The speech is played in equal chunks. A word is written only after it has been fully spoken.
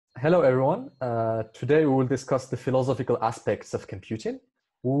Hello, everyone. Today we will discuss the philosophical aspects of computing.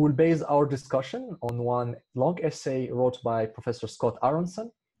 We will base our discussion on one long essay wrote by Professor Scott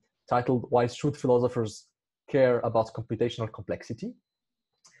Aronson titled Why Should Philosophers Care About Computational Complexity?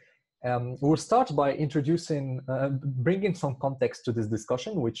 We will start by bringing some context to this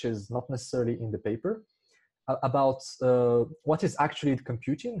discussion, which is not necessarily in the paper, about what is actually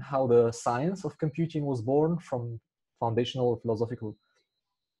computing, how the science of computing was born from foundational philosophical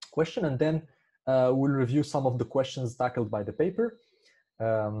question, and then we'll review some of the questions tackled by the paper,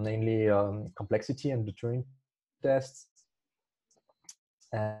 namely complexity and the Turing tests,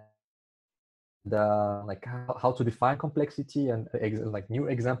 and like how to define complexity, and like new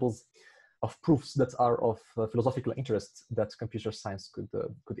examples of proofs that are of philosophical interest that computer science could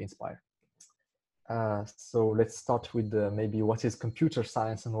inspire. So let's start with maybe what is computer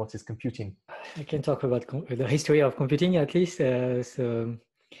science and what is computing. I can talk about the history of computing at least.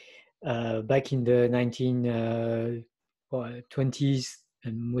 Back in the 1920s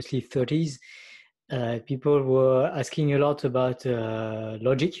and mostly 30s, people were asking a lot about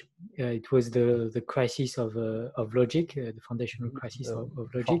logic. It was the crisis of logic, the foundational crisis of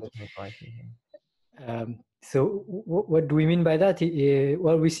logic. So what do we mean by that?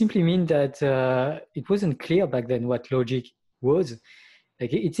 Well, we simply mean that it wasn't clear back then what logic was.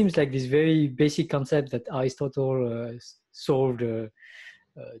 Like, it seems like this very basic concept that Aristotle solved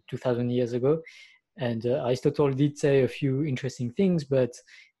 2000 years ago. And Aristotle did say a few interesting things, but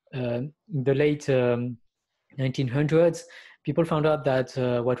in the late 1900s, people found out that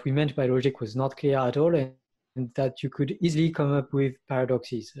what we meant by logic was not clear at all, and that you could easily come up with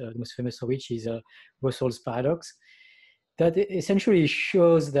paradoxes, the most famous of which is Russell's paradox. That essentially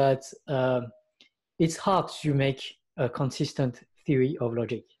shows that it's hard to make a consistent theory of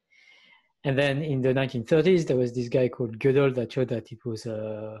logic. And then in the 1930s, there was this guy called Gödel that showed that it was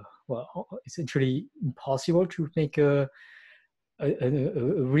essentially impossible to make a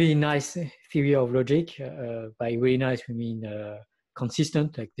really nice theory of logic. By really nice, we mean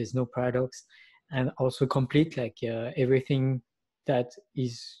consistent, like there's no paradox, and also complete, like everything that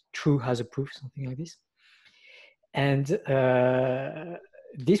is true has a proof, something like this. And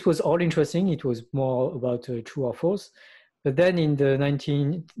this was all interesting. It was more about true or false. But then in the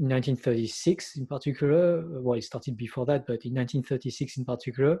 1936 in particular, well, it started before that, but in 1936 in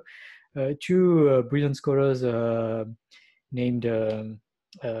particular, two brilliant scholars named Alan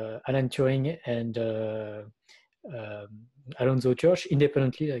Turing and Alonzo Church,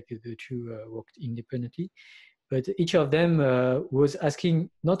 independently, like the two worked independently. But each of them was asking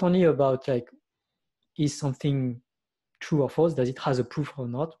not only about, like, is something true or false, does it has a proof or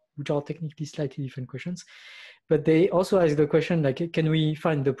not, which are technically slightly different questions, but they also ask the question, like, can we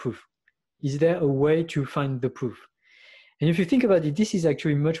find the proof? Is there a way to find the proof? And if you think about it, this is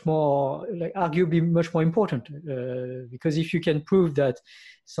actually much more, like, arguably much more important, because if you can prove that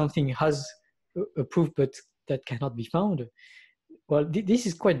something has a proof but that cannot be found, well, this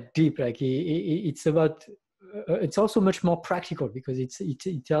is quite deep. Like, it's about, it's also much more practical, because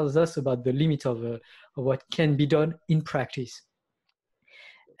it tells us about the limit of what can be done in practice.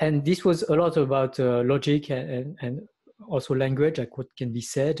 And this was a lot about logic and also language, like what can be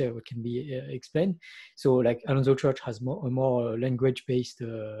said, what can be explained. So, like, Alonzo Church has a more language-based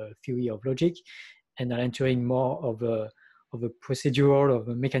theory of logic, and Alan Turing more of a procedural, of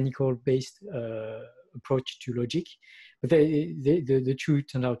a mechanical-based approach to logic. But the two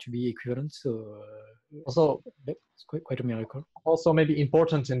turned out to be equivalent. So also, it's quite a miracle. Also, maybe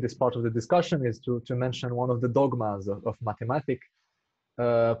important in this part of the discussion is to mention one of the dogmas of mathematics.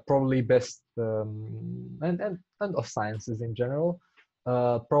 Probably best and of sciences in general,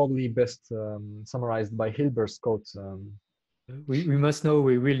 probably best summarized by Hilbert's quote. We must know,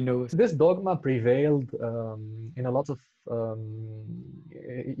 we will know. This dogma prevailed in a lot of.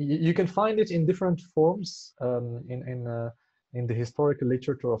 You can find it in different forms in the historical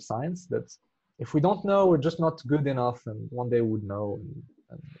literature of science. That if we don't know, we're just not good enough, and one day we would know.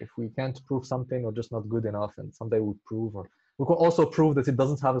 And if we can't prove something, we're just not good enough, and someday we'll prove. Or we can also prove that it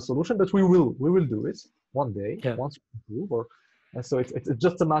doesn't have a solution, but we will do it one day, once we prove. And so it's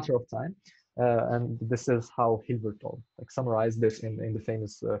just a matter of time. And this is how Hilbert summarized this in the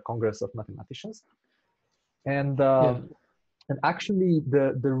famous Congress of Mathematicians. And actually,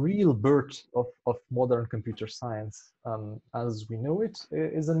 the real birth of modern computer science, as we know it,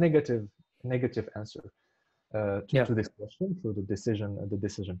 is a negative answer to this question, through the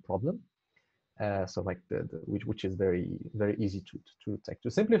decision problem. So, like, which is very easy to take.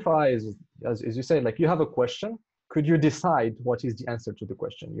 To simplify, is as you say, like, you have a question. Could you decide what is the answer to the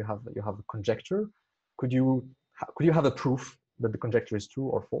question? You have a conjecture. Could you have a proof that the conjecture is true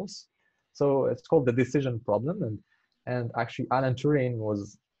or false. So it's called the decision problem. And actually Alan Turing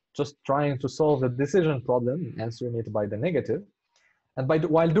was just trying to solve the decision problem, answering it by the negative. And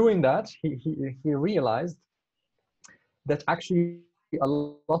while doing that, he realized that actually a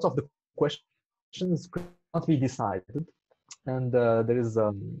lot of the questions could not be decided. And there is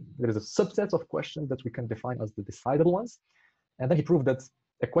a subset of questions that we can define as the decidable ones. And then he proved that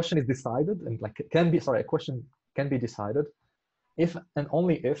a question is decided and a question can be decided if and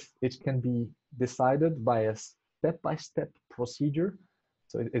only if it can be decided by a step-by-step procedure.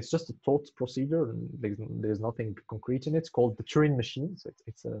 So it's just a thought procedure, and there's nothing concrete in it. It's called the Turing machine. So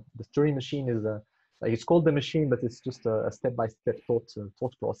the Turing machine is it's called the machine, but it's just a step-by-step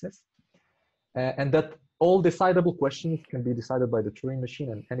thought process. And that all decidable questions can be decided by the Turing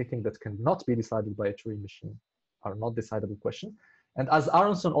machine, and anything that cannot be decided by a Turing machine are not decidable questions. And as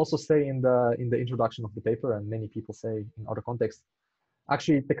Aronson also say in the introduction of the paper, and many people say in other contexts,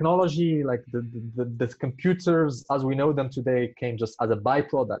 actually technology, like the computers as we know them today, came just as a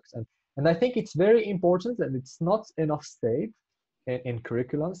byproduct. And I think it's very important, and it's not enough stated in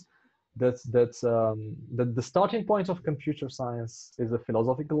curriculums, that the starting point of computer science is a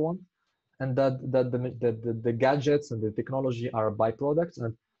philosophical one, and that the gadgets and the technology are a byproduct.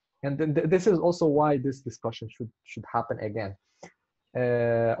 And this is also why this discussion should happen again.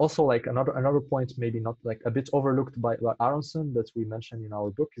 Also, like another point, maybe not like a bit overlooked by Aronson, that we mentioned in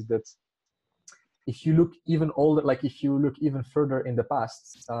our book, is that if you look even older, like if you look even further in the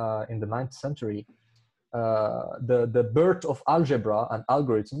past, in the 9th century, the birth of algebra and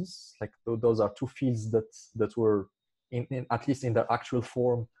algorithms, like those are two fields that were in at least in their actual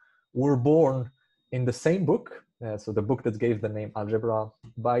form, were born in the same book. So the book that gave the name algebra,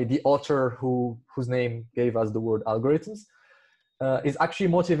 by the author whose name gave us the word algorithms, is actually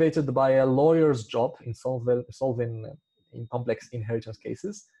motivated by a lawyer's job in solving in complex inheritance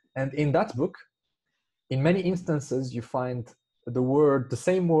cases. And in that book, in many instances, you find the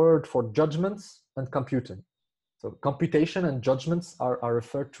same word for judgments and computing. So computation and judgments are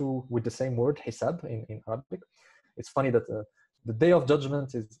referred to with the same word, hisab, in Arabic. It's funny that the day of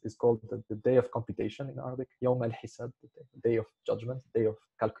judgment is called the day of computation in Arabic, Yawm al-Hisab, the day of judgment, day of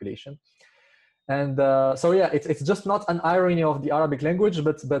calculation. And so yeah, it's just not an irony of the Arabic language,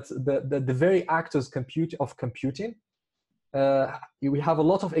 but the very act of computing. We have a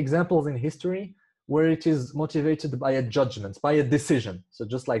lot of examples in history where it is motivated by a judgment, by a decision. So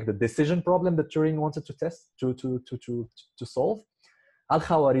just like the decision problem that Turing wanted to test to solve,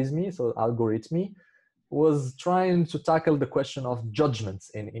 Al-Khwarizmi, so algorithmy, was trying to tackle the question of judgments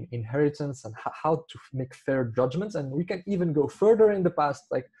in inheritance and how to make fair judgments. And we can even go further in the past,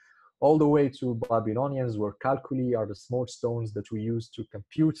 like all the way to Babylonians, where calculi are the small stones that we use to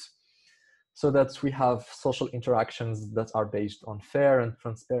compute, so that we have social interactions that are based on fair and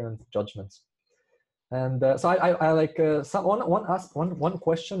transparent judgments. And so I like one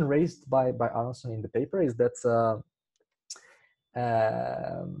question raised by Aronson in the paper is that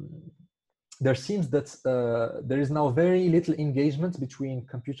there seems that there is now very little engagement between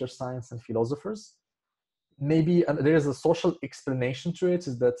computer science and philosophers. Maybe there is a social explanation to it,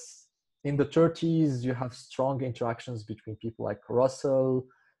 is that in the 30s, you have strong interactions between people like Russell,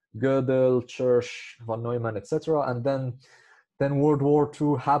 Gödel, Church, von Neumann, etc. And then World War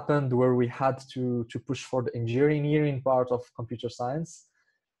II happened, where we had to push for the engineering part of computer science.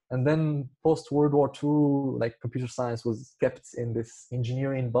 And then post-World War II, like computer science was kept in this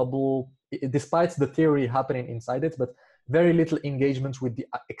engineering bubble, despite the theory happening inside it, but very little engagement with the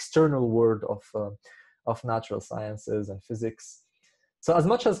external world of natural sciences and physics. So as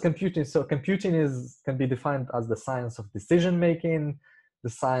much as computing, can be defined as the science of decision-making, the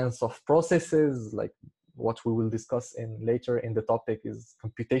science of processes, like what we will discuss later in the topic is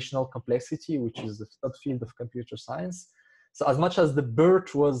computational complexity, which is a subfield of computer science. So as much as the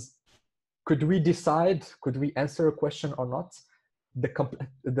birth was, could we answer a question or not?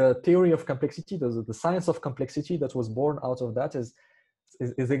 The theory of complexity, the science of complexity that was born out of that is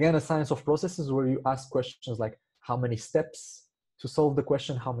again a science of processes, where you ask questions like how many steps to solve the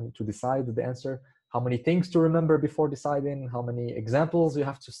question, how many to decide the answer, how many things to remember before deciding, how many examples you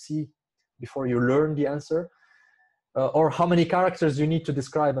have to see before you learn the answer, or how many characters you need to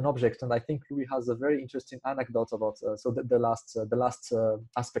describe an object. And I think Louis has a very interesting anecdote about the last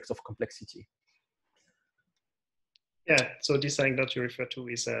aspects of complexity. Yeah, so this anecdote you refer to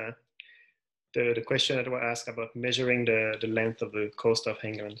is the question that was asked about measuring the length of the coast of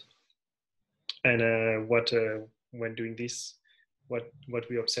England. And when doing this, what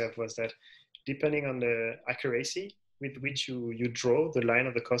we observed was that depending on the accuracy with which you draw the line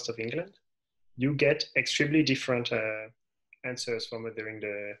of the coast of England, you get extremely different answers for measuring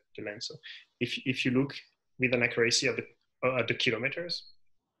the length. So if you look with an accuracy of at the kilometers,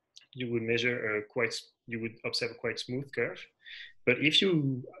 you would measure you would observe a quite smooth curve. But if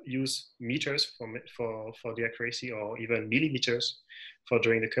you use meters for the accuracy, or even millimeters for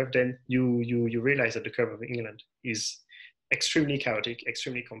drawing the curve, then you realize that the curve of England is extremely chaotic,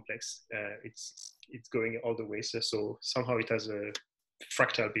 extremely complex. It's going all the way, so somehow it has a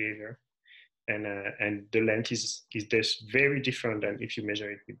fractal behavior, and the length is just very different than if you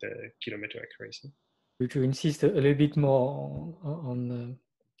measure it with the kilometer accuracy. To insist a little bit more on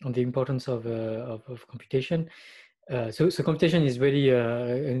the importance of computation. So computation is really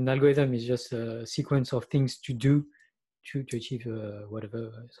an algorithm is just a sequence of things to do to achieve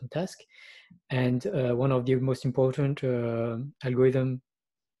whatever some task. And one of the most important algorithm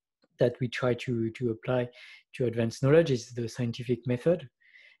that we try to apply to advanced knowledge is the scientific method.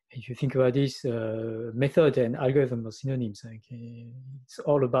 If you think about this, method and algorithm are synonyms. Like, it's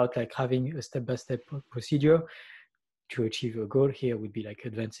all about like having a step-by-step procedure to achieve a goal. Here would be like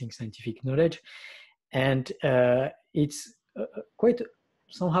advancing scientific knowledge. And it's quite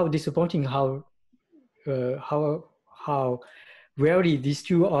somehow disappointing how rarely these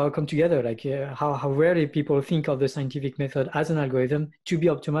two are come together. Like how rarely people think of the scientific method as an algorithm to be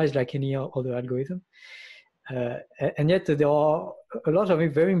optimized like any other algorithm. And yet there are a lot of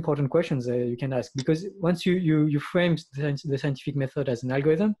very important questions you can ask, because once you frame the scientific method as an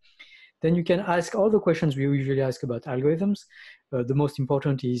algorithm, then you can ask all the questions we usually ask about algorithms. The most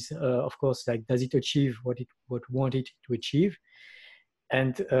important is, of course, like, does it achieve what we want it to achieve?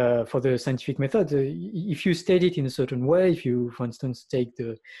 And for the scientific method, if you state it in a certain way, if you, for instance, take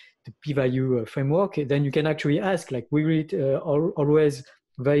the p-value framework, then you can actually ask, like, will it always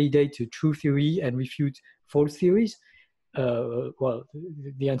validate a true theory and refute false theories? Well,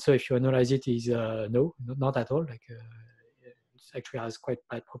 the answer, if you analyze it, is no, not at all. Like, it actually has quite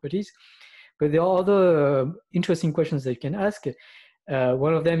bad properties. But there are other interesting questions that you can ask.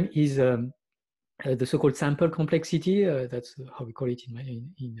 One of them is the so-called sample complexity. That's how we call it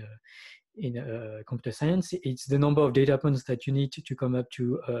in computer science. It's the number of data points that you need to come up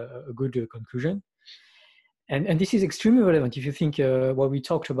to a good conclusion. And this is extremely relevant if you think what we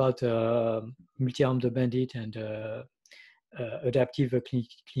talked about multi-armed bandit and adaptive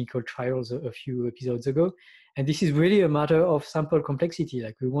clinical trials a few episodes ago. And this is really a matter of sample complexity.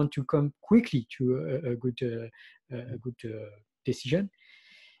 Like, we want to come quickly to a good decision.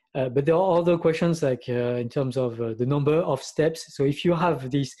 But there are other questions, like in terms of the number of steps. So if you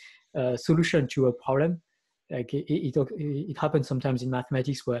have this solution to a problem, like it happens sometimes in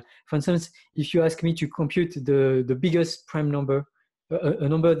mathematics, where, for instance, if you ask me to compute the biggest prime number, a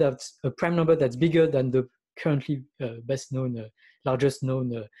prime number that's bigger than the currently best known, largest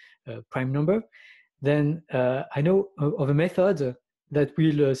known prime number, then I know of a method that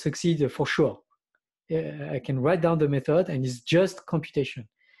will succeed for sure. I can write down the method, and it's just computation.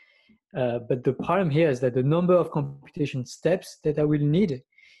 But the problem here is that the number of computation steps that I will need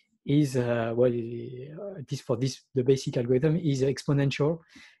is, well, at least for the basic algorithm, is exponential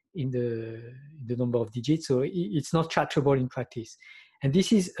in the number of digits. So it's not tractable in practice. And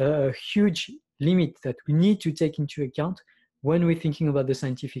this is a huge limit that we need to take into account when we're thinking about the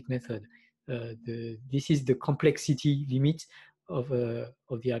scientific method. This is the complexity limit of the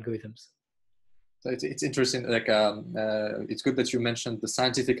algorithms. So it's interesting. Like, it's good that you mentioned the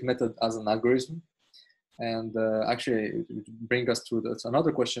scientific method as an algorithm, and actually it brings us to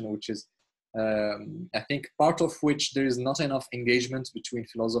another question, which is, I think part of which there is not enough engagement between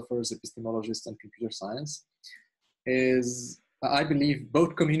philosophers, epistemologists, and computer science, is, I believe,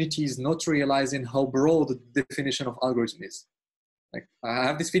 both communities not realizing how broad the definition of algorithm is. Like, I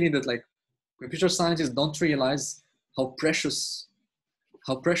have this feeling that, like, computer scientists don't realize how precious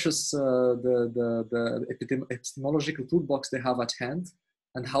the epistemological toolbox they have at hand,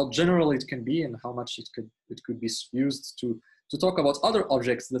 and how general it can be, and how much it could be used to talk about other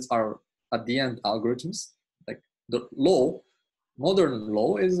objects that are at the end algorithms. Like the law, modern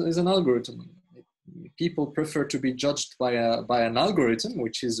law is an algorithm. People prefer to be judged by an algorithm,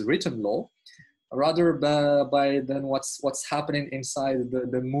 which is written law, rather than what's happening inside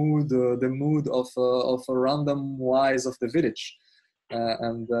the mood of a random wise of the village.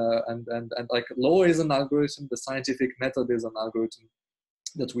 And like, law is an algorithm, the scientific method is an algorithm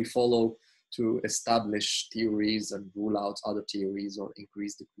that we follow to establish theories and rule out other theories or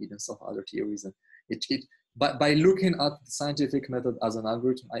increase the credence of other theories. And by looking at the scientific method as an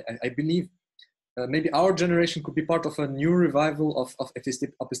algorithm, I believe maybe our generation could be part of a new revival of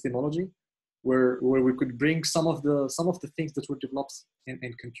epistemology, where we could bring some of the things that were developed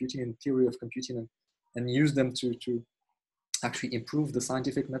in computing and theory of computing and use them to actually improve the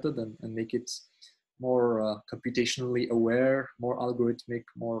scientific method and make it more computationally aware, more algorithmic,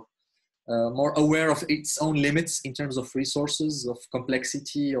 more aware of its own limits in terms of resources, of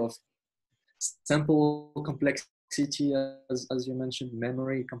complexity, of sample complexity, as you mentioned,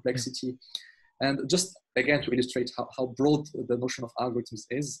 memory complexity. And just again to illustrate how broad the notion of algorithms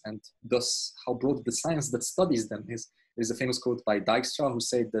is, and thus how broad the science that studies them is. There's a famous quote by Dijkstra who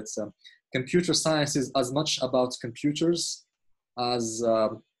said that computer science is as much about computers as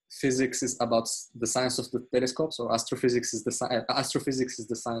physics is about the science of the telescopes, or astrophysics is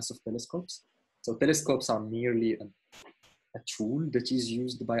the science of telescopes. So telescopes are merely a tool that is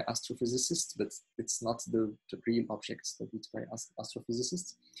used by astrophysicists, but it's not the real object studied by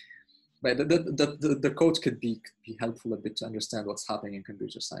astrophysicists. But the code could be helpful a bit to understand what's happening in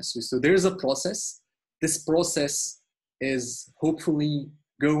computer science. So there is a process. This process is hopefully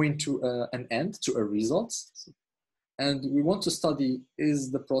going to an end, to a result. And we want to study,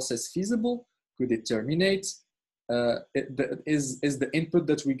 is the process feasible? Could it terminate? Is the input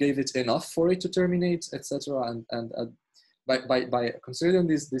that we gave it enough for it to terminate, etc. And by considering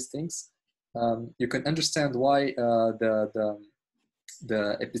these things, you can understand why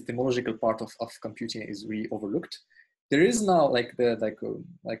the epistemological part of computing is really overlooked. There is now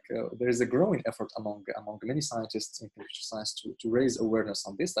there is a growing effort among many scientists in computer science to raise awareness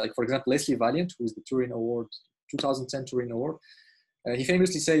on this. Like, for example, Leslie Valiant, who is the Turing Award 2010 Turing Award, he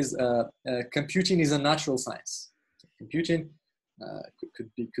famously says, computing is a natural science. So computing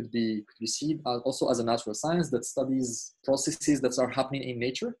could be seen also as a natural science that studies processes that are happening in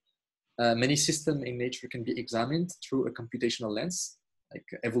nature. Many systems in nature can be examined through a computational lens, like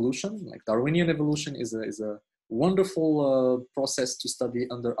evolution, like Darwinian evolution is a wonderful process to study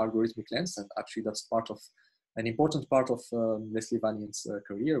under algorithmic lens, and actually that's an important part of Leslie Valiant's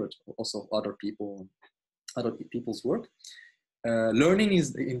career, but also other people's work. Learning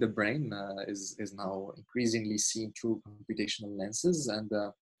is in the brain is now increasingly seen through computational lenses, and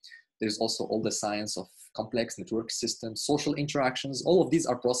there's also all the science of complex network systems, social interactions. All of these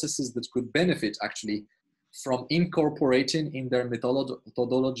are processes that could benefit actually from incorporating in their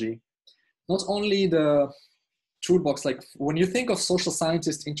methodology not only the toolbox. Like when you think of social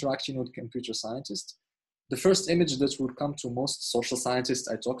scientists interacting with computer scientists, the first image that would come to most social scientists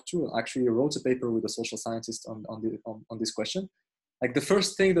I talked to, actually wrote a paper with a social scientist on this question. Like the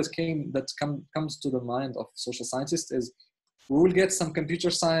first thing that comes to the mind of social scientists is, we will get some computer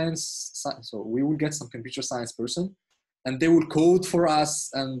science, so we will get some computer science person, and they will code for us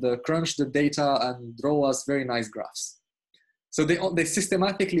and crunch the data and draw us very nice graphs. So they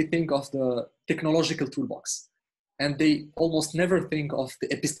systematically think of the technological toolbox, and they almost never think of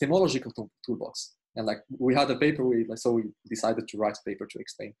the epistemological toolbox. And like we had a paper, so we decided to write a paper to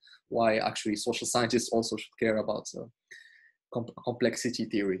explain why actually social scientists also should care about complexity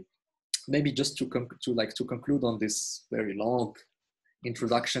theory. Maybe just to conclude on this very long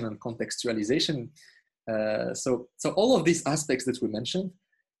introduction and contextualization. So all of these aspects that we mentioned,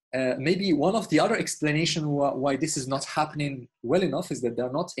 maybe one of the other explanations why this is not happening well enough is that there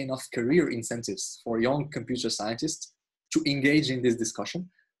are not enough career incentives for young computer scientists to engage in this discussion.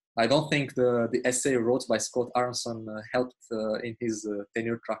 I don't think the essay wrote by Scott Aronson helped in his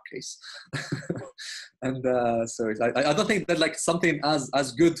tenure track case. And so I don't think that like something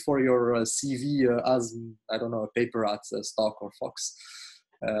as good for your CV as, I don't know, a paper at Stock or Fox.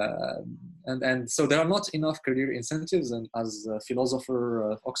 And so there are not enough career incentives. And as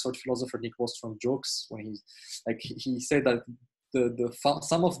Oxford philosopher Nick Bostrom jokes when he said that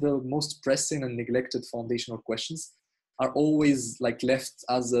some of the most pressing and neglected foundational questions are always like left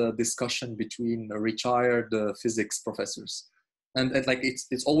as a discussion between retired physics professors, and like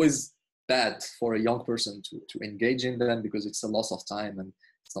it's always bad for a young person to engage in them because it's a loss of time and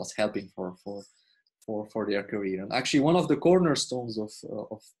it's not helping for their career. And actually, one of the cornerstones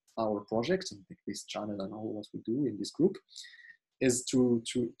of our project and this channel and all what we do in this group is to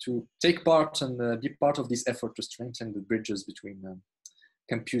take part and be part of this effort to strengthen the bridges between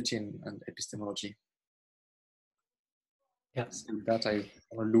computing and epistemology. Yeah. So with that,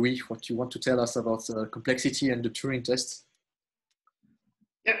 Louis, what you want to tell us about complexity and the Turing test?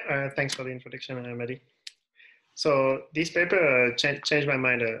 Yeah, thanks for the introduction, Mehdi. So this paper changed my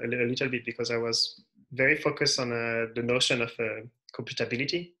mind a little bit, because I was very focused on the notion of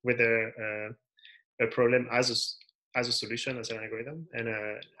computability with a problem as a solution, as an algorithm, and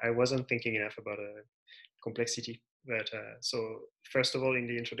I wasn't thinking enough about complexity. But so first of all, in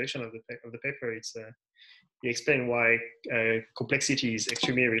the introduction of the paper, you explain why complexity is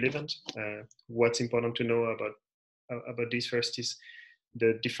extremely relevant. What's important to know about this first is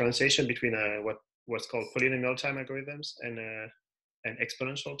the differentiation between what's called polynomial time algorithms and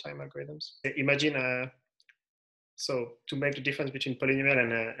exponential time algorithms. Imagine so to make the difference between polynomial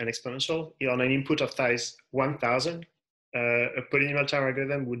and exponential, on an input of size 1000, a polynomial time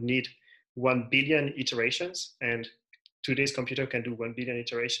algorithm would need 1 billion iterations, and today's computer can do 1 billion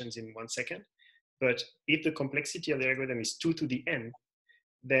iterations in 1 second. But if the complexity of the algorithm is 2 to the n,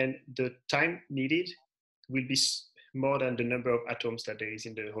 then the time needed will be more than the number of atoms that there is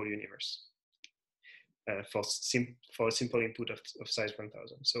in the whole universe for a simple input of size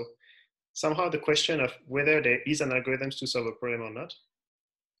 1000. So somehow the question of whether there is an algorithm to solve a problem or not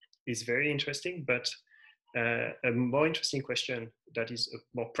is very interesting, but a more interesting question that is a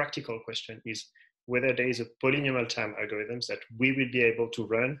more practical question is whether there is a polynomial time algorithms that we will be able to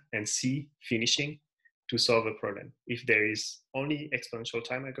run and see finishing to solve a problem. If there is only exponential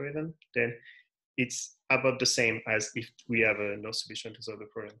time algorithm, then it's about the same as if we have no solution to solve the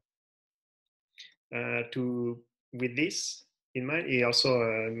problem. With this in mind, he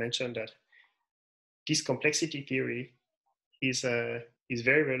also mentioned that this complexity theory is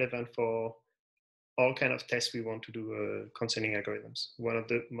very relevant for all kind of tests we want to do concerning algorithms. One of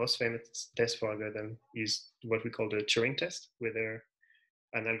the most famous tests for algorithm is what we call the Turing test, whether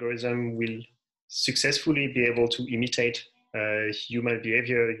an algorithm will successfully be able to imitate human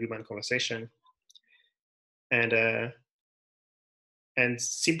behavior, human conversation, and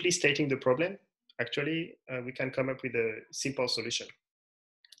simply stating the problem, actually, we can come up with a simple solution.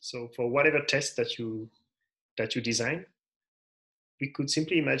 So for whatever test that you design, we could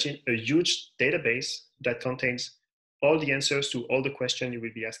simply imagine a huge database that contains all the answers to all the questions you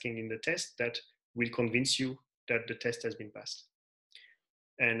will be asking in the test that will convince you that the test has been passed.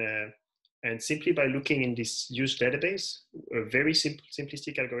 And simply by looking in this huge database, a very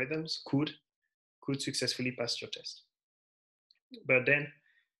simplistic algorithms could successfully pass your test. But then,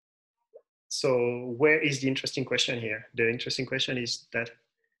 so where is the interesting question here? The interesting question is that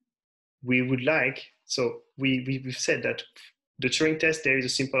we would like, so we've said that the Turing test, there is a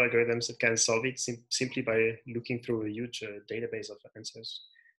simple algorithms that can solve it simply by looking through a huge database of answers.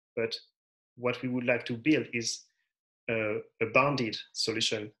 But what we would like to build is a bounded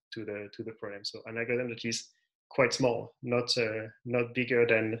solution to the problem. So an algorithm that is quite small, not bigger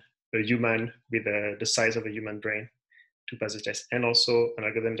than a human with the size of a human brain to pass the test, and also an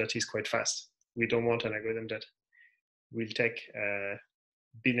algorithm that is quite fast. We don't want an algorithm that will take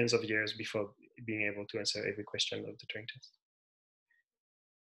billions of years before being able to answer every question of the Turing test.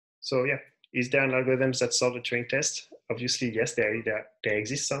 So yeah, is there an algorithm that solve the Turing test? Obviously, yes, there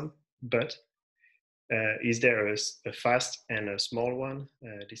exists some, but is there a fast and a small one?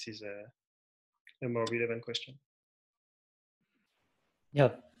 This is a more relevant question. Yeah,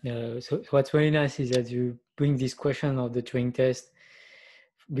 so what's very nice is that you bring this question of the Turing test,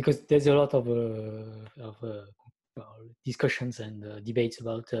 because there's a lot of discussions and debates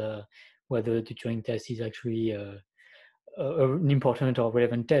about whether the Turing test is actually an important or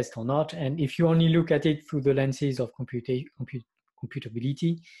relevant test or not. And if you only look at it through the lenses of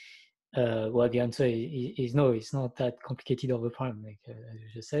computability, well, the answer is no. It's not that complicated of a problem, like as you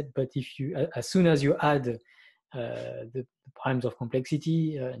just said. But if you, as soon as you add the primes of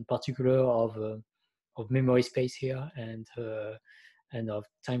complexity, in particular of memory space here and of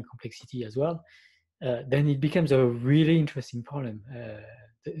time complexity as well, then it becomes a really interesting problem,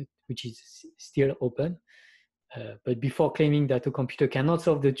 which is still open. But before claiming that a computer cannot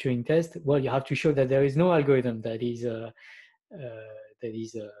solve the Turing test, well, you have to show that there is no algorithm that is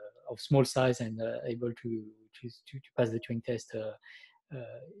of small size and able to pass the Turing test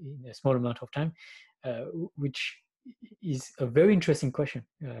in a small amount of time, which is a very interesting question.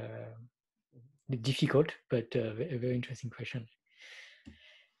 Difficult, but a very interesting question.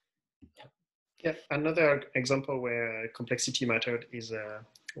 Yeah, another example where complexity mattered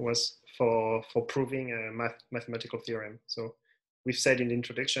was for proving a mathematical theorem. So we've said in the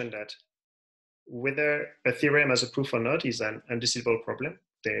introduction that whether a theorem has a proof or not is an undecisionable problem.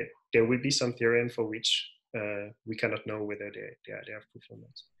 There will be some theorem for which we cannot know whether they have proof or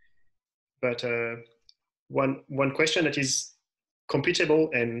not. But one question that is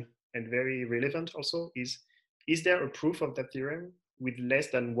computable and very relevant also is there a proof of that theorem with less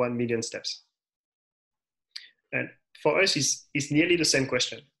than 1 million steps? And for us, it's nearly the same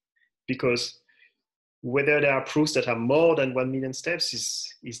question, because whether there are proofs that are more than 1 million steps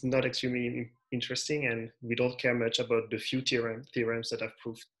is not extremely interesting, and we don't care much about the few theorems that have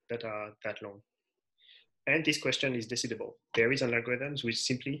proofs that are that long. And this question is decidable. There is an algorithm which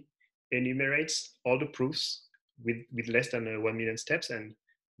simply enumerates all the proofs with less than 1 million steps and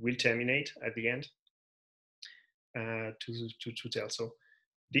will terminate at the end to tell. So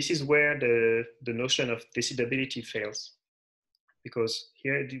this is where the notion of decidability fails, because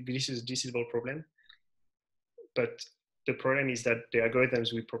here this is a decidable problem, but the problem is that the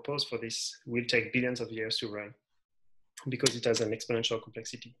algorithms we propose for this will take billions of years to run, because it has an exponential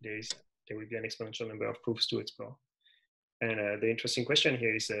complexity. There will be an exponential number of proofs to explore. And the interesting question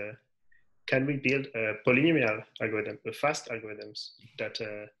here is, can we build a polynomial algorithm, a fast algorithms that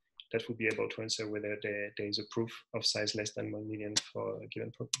would be able to answer whether there is a proof of size less than 1 million for a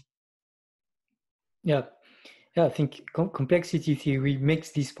given problem? Yeah, I think complexity theory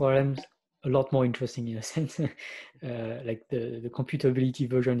makes these problems a lot more interesting in a sense. Like the computability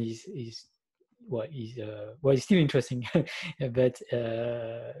version is still interesting, but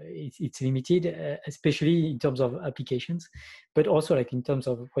it's limited, especially in terms of applications, but also like in terms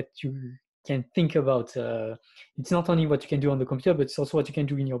of what you can think about. It's not only what you can do on the computer, but it's also what you can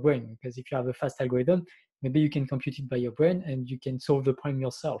do in your brain. Because if you have a fast algorithm, maybe you can compute it by your brain and you can solve the problem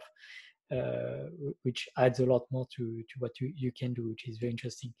yourself, which adds a lot more to what you can do, which is very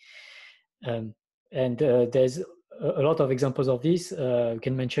interesting. And there's a lot of examples of this. We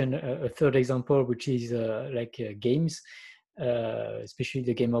can mention a third example, which is games, especially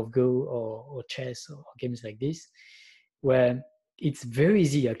the game of Go or chess or games like this, where it's very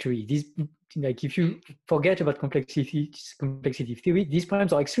easy actually. Like if you forget about complexity theory, these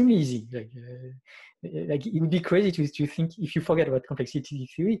problems are extremely easy. Like it would be crazy to think, if you forget about complexity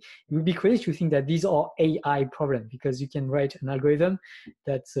theory, it would be crazy to think that these are AI problems, because you can write an algorithm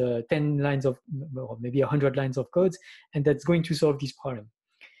that's 10 lines of, or maybe 100 lines of codes, and that's going to solve this problem.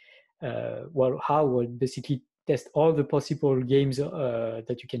 Well, basically test all the possible games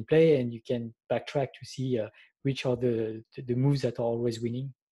that you can play, and you can backtrack to see which are the moves that are always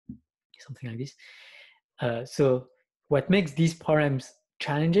winning, something like this. So what makes these problems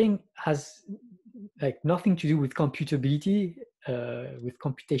challenging has like nothing to do with computability, with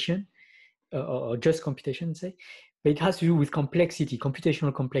computation, or just computation, say, but it has to do with complexity,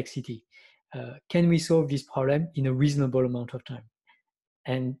 computational complexity. Can we solve this problem in a reasonable amount of time?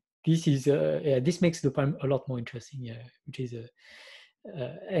 And this is this makes the problem a lot more interesting, which is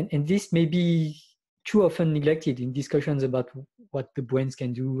and this may be too often neglected in discussions about what the brains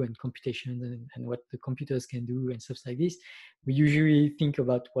can do and computation and what the computers can do and stuff like this. We usually think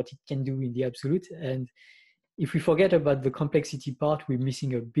about what it can do in the absolute, and if we forget about the complexity part, we're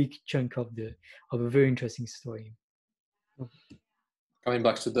missing a big chunk of a very interesting story. Coming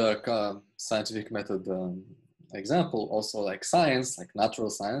back to the scientific method example, also like science, like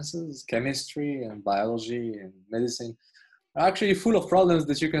natural sciences, chemistry and biology and medicine, are actually full of problems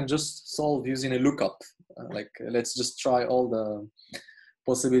that you can just solve using a lookup. Let's just try all the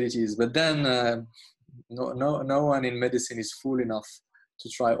possibilities. But then no one in medicine is fool enough to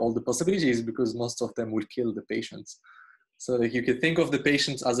try all the possibilities, because most of them will kill the patients. So like you can think of the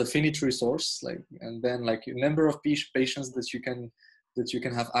patients as a finite resource, and then like a number of patients that you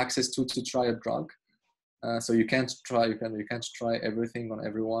can have access to try a drug. So you can't try everything on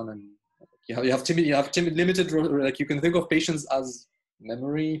everyone, and you have limited, like you can think of patients as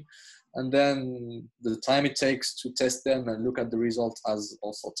memory, and then the time it takes to test them and look at the results as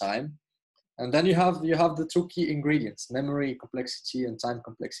also time. And then you have the two key ingredients: memory complexity and time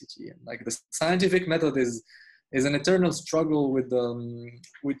complexity. And like the scientific method is an eternal struggle with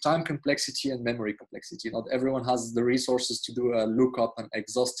time complexity and memory complexity. Not everyone has the resources to do a lookup and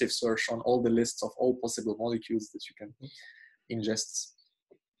exhaustive search on all the lists of all possible molecules that you can ingest.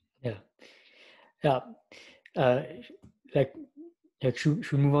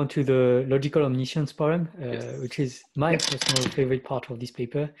 Should we move on to the logical omniscience problem, Yes. which is my personal favorite part of this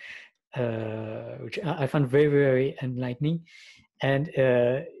paper, which I found very, very enlightening. And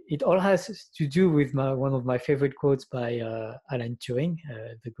it all has to do with one of my favorite quotes by Alan Turing,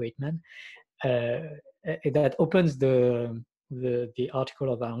 the great man, that opens the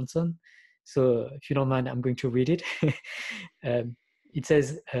article of Aronson. So if you don't mind, I'm going to read it. It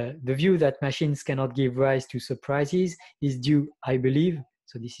says, the view that machines cannot give rise to surprises is due, I believe,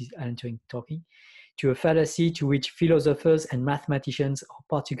 so this is Alan Turing talking, to a fallacy to which philosophers and mathematicians are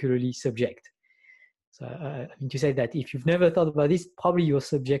particularly subject. So I mean to say that if you've never thought about this, probably you're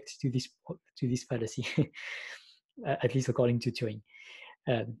subject to this fallacy, at least according to Turing.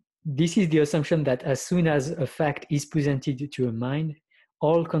 This is the assumption that as soon as a fact is presented to a mind,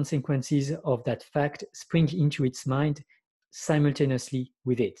 all consequences of that fact spring into its mind simultaneously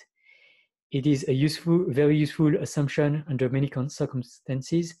with it. It is a very useful assumption under many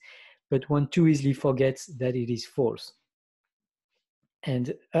circumstances, but one too easily forgets that it is false.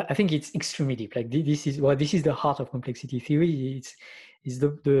 And I think it's extremely deep. Like this is the heart of complexity theory.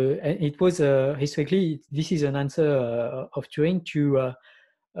 It was historically, this is an answer of Turing to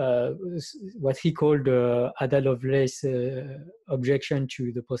what he called Ada Lovelace objection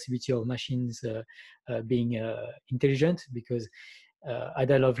to the possibility of machines being intelligent, because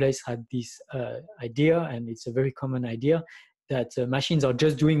Ada Lovelace had this idea, and it's a very common idea, that machines are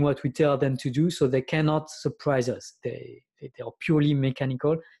just doing what we tell them to do, so they cannot surprise us. They are purely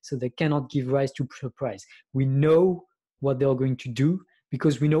mechanical, so they cannot give rise to surprise. We know what they are going to do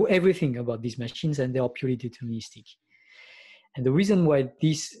because we know everything about these machines, and they are purely deterministic. And the reason why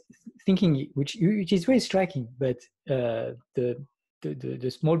this thinking, which is very striking, but the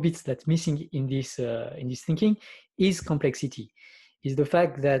small bits that's missing in this thinking is complexity, is the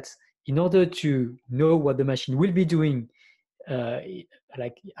fact that in order to know what the machine will be doing,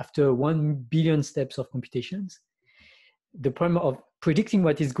 like after 1 billion steps of computations, the problem of predicting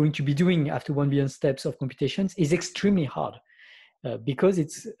what it's going to be doing after 1 billion steps of computations is extremely hard, because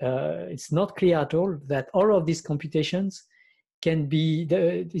it's not clear at all that all of these computations can be,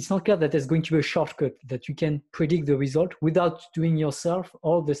 it's not clear that there's going to be a shortcut that you can predict the result without doing yourself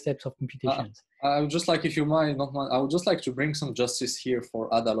all the steps of computations. I would just like, if you mind, not mind, I would just like to bring some justice here for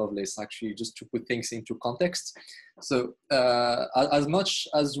Ada Lovelace, actually, just to put things into context. So as much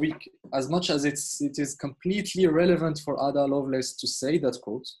as it is completely irrelevant for Ada Lovelace to say that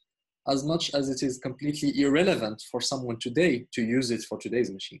quote, as much as it is completely irrelevant for someone today to use it for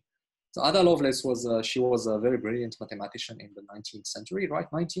today's machine. So Ada Lovelace she was a very brilliant mathematician in the 19th century, right?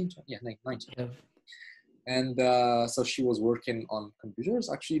 19th? Yeah, 19th. Yeah. And so she was working on computers,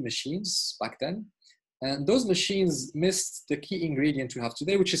 actually machines back then. And those machines missed the key ingredient we have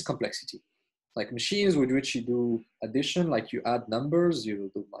today, which is complexity. Like machines with which you do addition, like you add numbers,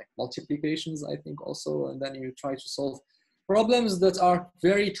 you do like multiplications, I think also, and then you try to solve problems that are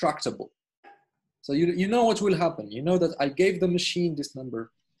very tractable. So you know what will happen. You know that I gave the machine this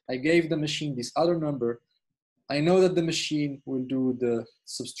number, I gave the machine this other number. I know that the machine will do the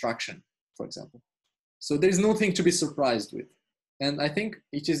subtraction, for example. So there is nothing to be surprised with. And I think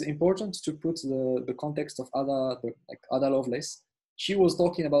it is important to put the context of Ada Lovelace. She was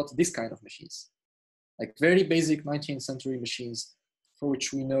talking about this kind of machines, like very basic 19th century machines for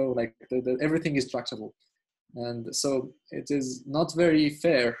which we know like everything is tractable. And so it is not very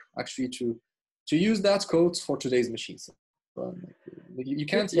fair actually to use that code for today's machines. You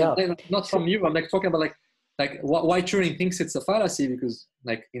can't, not from you, I'm like talking about like why Turing thinks it's a fallacy, because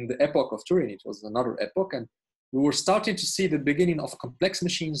like in the epoch of Turing, it was another epoch, and we were starting to see the beginning of complex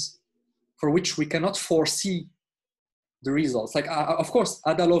machines for which we cannot foresee the results. Like, of course,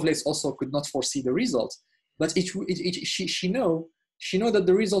 Ada Lovelace also could not foresee the results, but she know that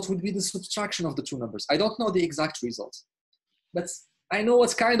the result would be the subtraction of the two numbers. I don't know the exact results, but I know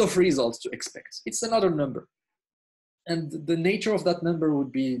what kind of results to expect. It's another number. And the nature of that number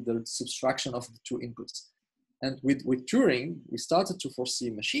would be the subtraction of the two inputs. And with Turing, we started to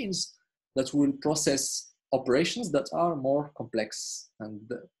foresee machines that will process operations that are more complex, and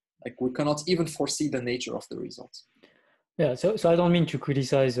like we cannot even foresee the nature of the results. Yeah, so I don't mean to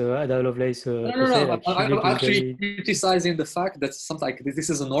criticize Ada Lovelace. No. I'm actually criticizing the fact that something like this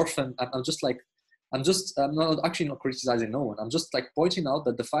is an orphan. I'm not actually not criticizing no one. I'm just like pointing out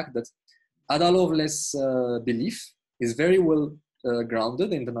that the fact that Ada Lovelace belief is very well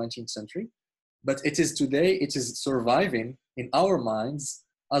grounded in the 19th century, but it is surviving in our minds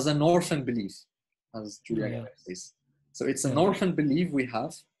as an orphan belief, as Julia says. So it's an orphan belief we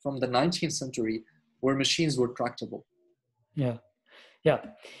have from the 19th century where machines were tractable. But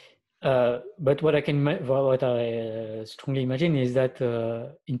what I strongly imagine is that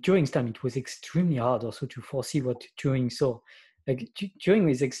in Turing's time, it was extremely hard also to foresee what Turing saw. Like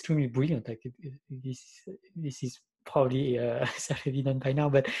Turing is extremely brilliant. Like this is probably self-evident by now,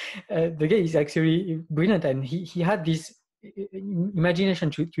 but the guy is actually brilliant, and he had this imagination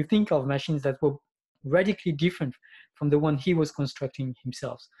to think of machines that were radically different from the one he was constructing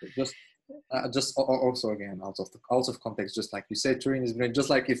himself. Just also again out of context, just like you said, Turing is great. Just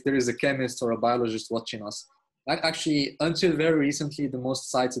like if there is a chemist or a biologist watching us, actually until very recently, the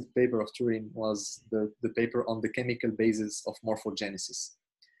most cited paper of Turing was the paper on the chemical basis of morphogenesis,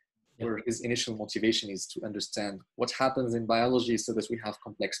 where his initial motivation is to understand what happens in biology so that we have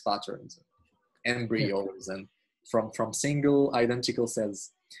complex patterns, embryos, and from single identical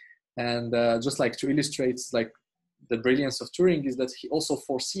cells. And just like to illustrate like the brilliance of Turing is that he also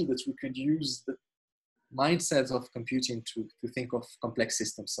foresaw that we could use the mindset of computing to think of complex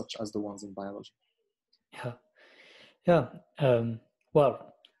systems such as the ones in biology.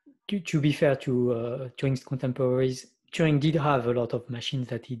 Well, to be fair to Turing's contemporaries, Turing did have a lot of machines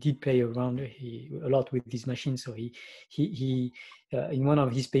that he did play around a lot with these machines. So he in one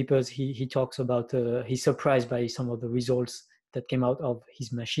of his papers, he talks about he's surprised by some of the results that came out of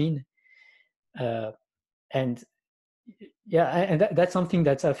his machine. And yeah, and that's something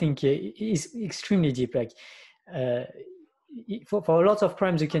that I think is extremely deep. Like for a lot of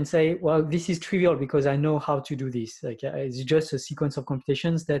primes, you can say, well, this is trivial because I know how to do this. Like it's just a sequence of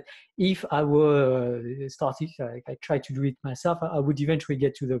computations that if I were started, I try to do it myself, I would eventually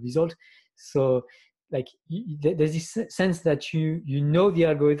get to the result. So like there's this sense that you know the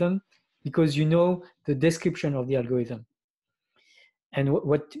algorithm because you know the description of the algorithm. And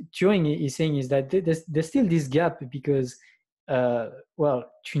what Turing is saying is that there's still this gap because, well,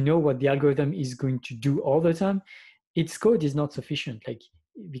 to know what the algorithm is going to do all the time, its code is not sufficient. Like,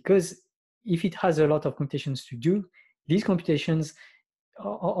 because if it has a lot of computations to do, these computations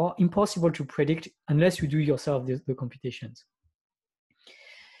are impossible to predict unless you do yourself the computations.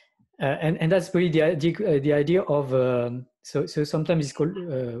 And that's really the idea of, so sometimes it's called,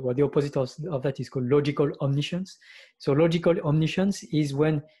 well, the opposite of that is called logical omniscience. So logical omniscience is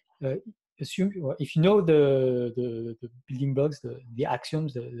when, if you know the building blocks, the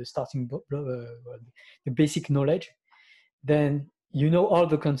axioms, the starting the basic knowledge, then you know all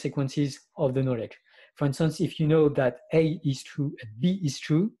the consequences of the knowledge. For instance, if you know that A is true and B is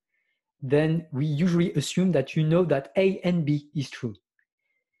true, then we usually assume that you know that A and B is true.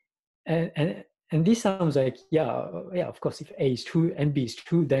 And this sounds like, yeah, of course, if A is true and B is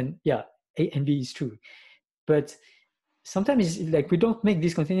true, then yeah, A and B is true. But sometimes it's like we don't make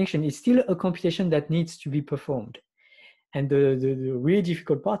this connection. It's still a computation that needs to be performed. And the really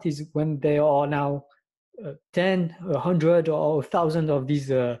difficult part is when there are now 10, 100, or 1,000 of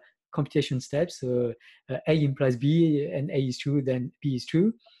these computation steps. A implies B and A is true, then B is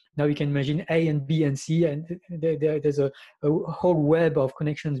true. Now you can imagine A and B and C, and there's a whole web of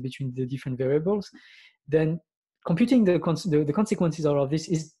connections between the different variables. Then computing the consequences of all of this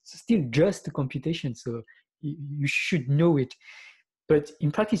is still just a computation, so you should know it. But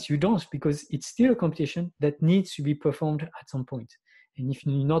in practice, you don't, because it's still a computation that needs to be performed at some point. And if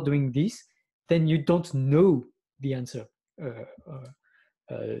you're not doing this, then you don't know the answer,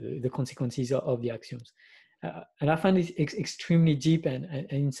 the consequences of the axioms. And I find it extremely deep and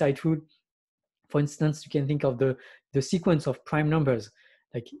insightful. For instance, you can think of the sequence of prime numbers.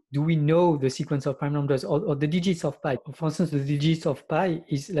 Like, do we know the sequence of prime numbers or the digits of pi? For instance, the digits of pi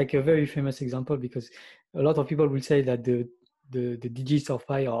is like a very famous example because a lot of people will say that the digits of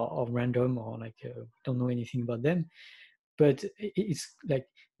pi are random or like don't know anything about them. But it's like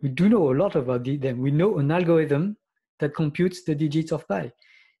we do know a lot about them. We know an algorithm that computes the digits of pi.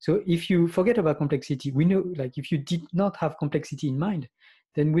 So if you forget about complexity, we know, like if you did not have complexity in mind,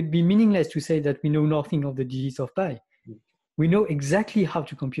 then it would be meaningless to say that we know nothing of the digits of pi. We know exactly how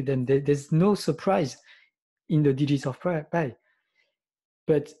to compute them. There's no surprise in the digits of pi.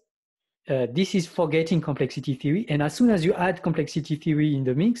 But this is forgetting complexity theory. And as soon as you add complexity theory in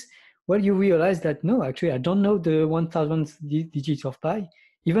the mix, well, you realize that no, actually, I don't know the 1,000th digits of pi,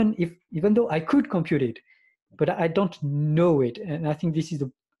 even though I could compute it, but I don't know it. And I think this is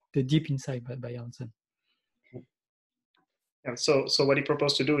the deep insight by Janssen. Yeah, so what he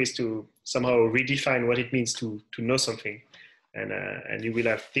proposed to do is to somehow redefine what it means to know something, and you will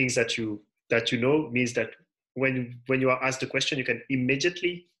have things that you know means that when you are asked the question, you can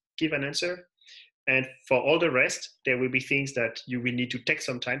immediately give an answer, and for all the rest, there will be things that you will need to take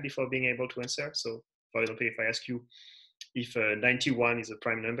some time before being able to answer. So, for example, if I ask you if 91 is a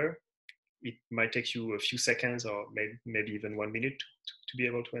prime number, it might take you a few seconds or maybe even 1 minute to be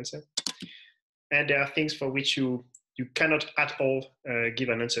able to answer. And there are things for which you cannot at all give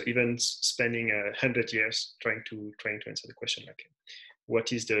an answer, even spending 100 years trying to answer the question, like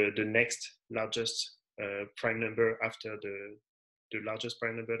what is the next largest prime number after the largest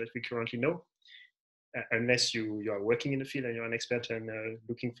prime number that we currently know. Unless you are working in the field and you're an expert and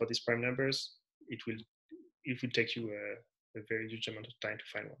looking for these prime numbers, it will take you a very huge amount of time to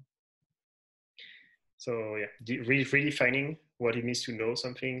find one. So yeah, redefining what it means to know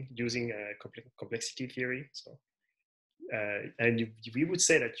something using complexity theory. So and we would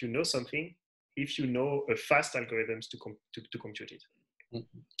say that you know something if you know a fast algorithms to compute it,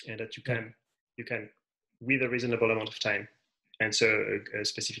 and that you can with a reasonable amount of time answer a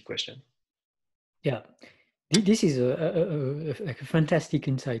specific question. Yeah, this is a fantastic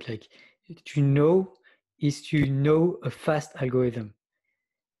insight. Like, to know is to know a fast algorithm.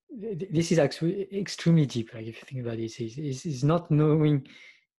 This is actually extremely deep. Like, if you think about it, it's not knowing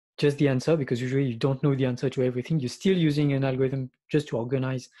just the answer, because usually you don't know the answer to everything. You're still using an algorithm just to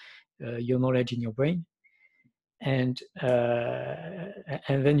organize your knowledge in your brain, and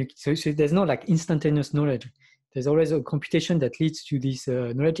then so there's no like instantaneous knowledge. There's always a computation that leads to this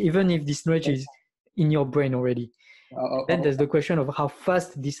knowledge, even if this knowledge is in your brain already. Then there's the question of how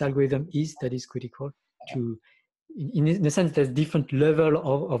fast this algorithm is that is critical to, in a sense, there's different level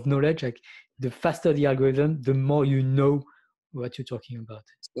of knowledge. Like the faster the algorithm, the more you know what you're talking about.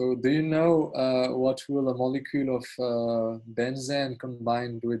 So do you know what will a molecule of benzene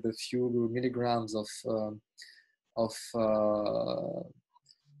combined with a few milligrams of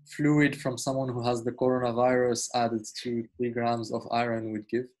fluid from someone who has the coronavirus added to 3 grams of iron would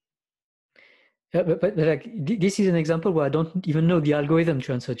give? Yeah, but like this is an example where I don't even know the algorithm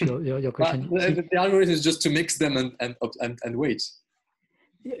to answer to your question. The algorithm is just to mix them and wait.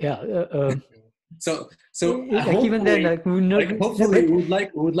 Yeah. So like even then, like we know, hopefully we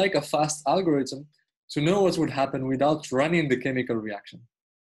would like a fast algorithm to know what would happen without running the chemical reaction.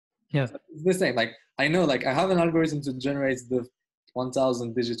 Yeah, so it's the same. Like I know, like I have an algorithm to generate the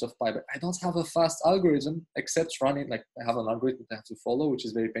 1,000 digits of pi, but I don't have a fast algorithm except running. Like I have an algorithm I have to follow, which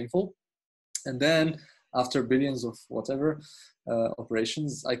is very painful. And then after billions of whatever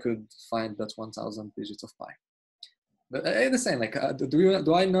operations, I could find that 1,000 digits of pi. But the same, like,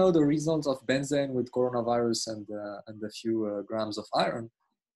 do I know the results of benzene with coronavirus and a few grams of iron?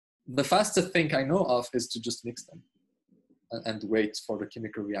 The fastest thing I know of is to just mix them and wait for the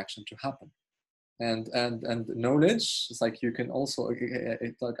chemical reaction to happen. And knowledge is like you can also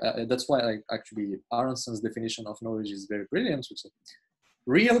that's why like actually Aronson's definition of knowledge is very brilliant, which is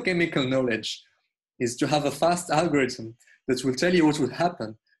real chemical knowledge is to have a fast algorithm that will tell you what will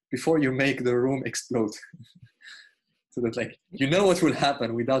happen before you make the room explode. So that like you know what will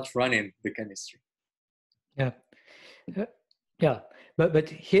happen without running the chemistry. Yeah, yeah. But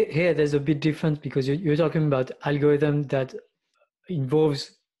here there's a bit different because you're talking about algorithm that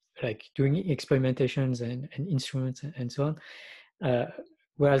involves like doing experimentations and instruments and so on.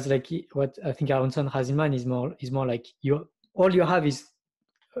 Whereas like what I think Aronson has in mind is more like all you have is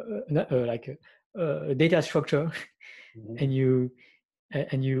like a data structure, mm-hmm.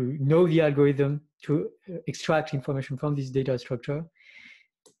 and you know the algorithm to extract information from this data structure,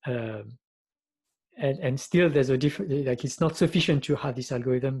 and still there's a different, like it's not sufficient to have this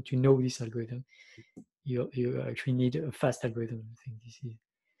algorithm to know this algorithm. You actually need a fast algorithm. I think this is,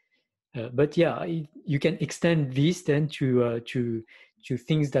 but yeah, you can extend this then to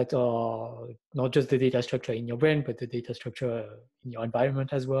things that are not just the data structure in your brain, but the data structure in your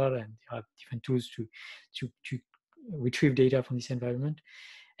environment as well, and you have different tools to retrieve data from this environment.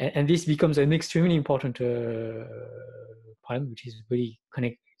 And this becomes an extremely important point, which is really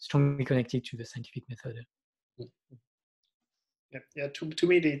strongly connected to the scientific method. Yeah. To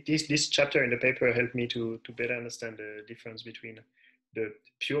me, this chapter in the paper helped me to better understand the difference between the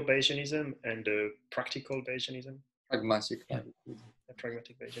pure Bayesianism and the practical Bayesianism. Pragmatic. Yeah.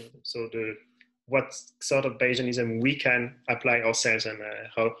 Pragmatic Bayesianism. So what sort of Bayesianism we can apply ourselves, and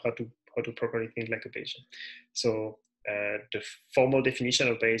how to properly think like a Bayesian. So the formal definition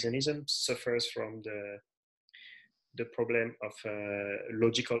of Bayesianism suffers from the problem of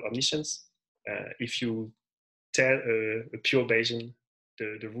logical omniscience. If you tell a pure Bayesian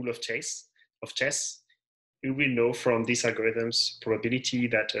the rule of chess, you will know from these algorithms probability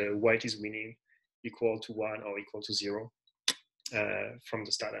that white is winning equal to 1 or equal to 0 from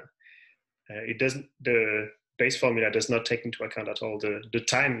the start. The base formula does not take into account at all the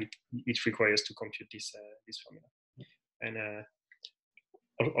time it requires to compute this formula. And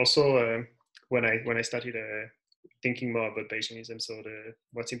also when I started thinking more about Bayesianism, so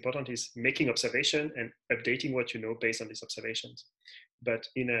what's important is making observation and updating what you know based on these observations. But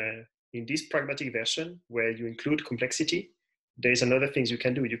in this pragmatic version where you include complexity, there's another things you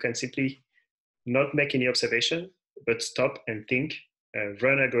can do. You can simply not make any observation, but stop and think,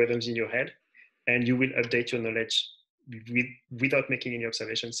 run algorithms in your head, and you will update your knowledge without making any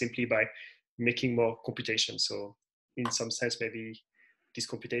observation, simply by making more computation. So in some sense, maybe this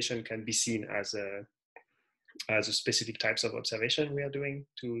computation can be seen as a specific types of observation we are doing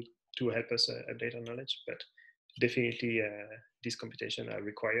to help us update our knowledge. But definitely this computation are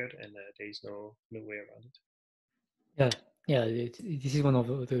required, and there is no way around it. Yeah, this is one of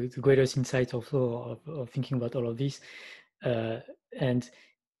the greatest insights also of thinking about all of this.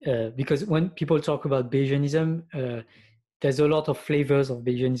 Because when people talk about Bayesianism, there's a lot of flavors of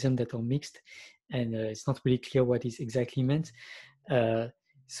Bayesianism that are mixed, and it's not really clear what is exactly meant.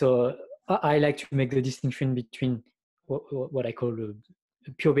 So I like to make the distinction between what I call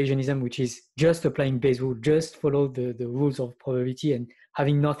pure Bayesianism, which is just applying Bayes' rule, just follow the rules of probability and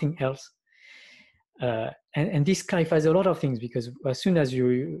having nothing else. And this clarifies a lot of things, because as soon as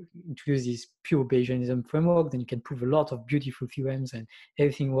you introduce this pure Bayesianism framework, then you can prove a lot of beautiful theorems and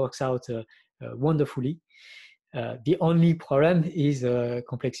everything works out wonderfully. The only problem is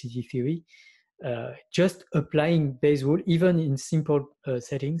complexity theory. just applying Bayes' rule, even in simple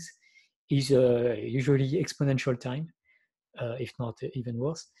settings, is usually exponential time, if not even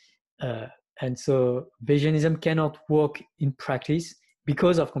worse. And so Bayesianism cannot work in practice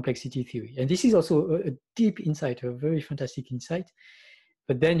because of complexity theory. And this is also a deep insight, a very fantastic insight.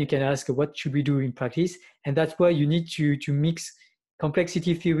 But then you can ask, what should we do in practice? And that's why you need to mix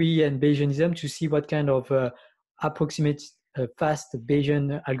complexity theory and Bayesianism to see what kind of approximate fast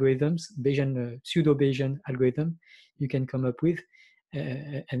Bayesian algorithms, Bayesian pseudo-Bayesian algorithm you can come up with.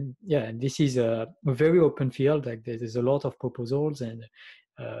 And yeah, this is a very open field. Like there's a lot of proposals, and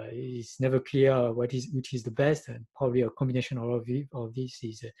it's never clear which is the best. And probably a combination of this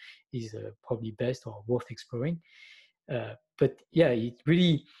is probably best or worth exploring. But yeah, it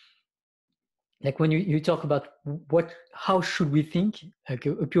really, like when you talk about how should we think, like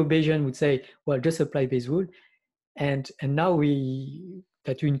a pure Bayesian would say, well, just apply Bayes' rule. And now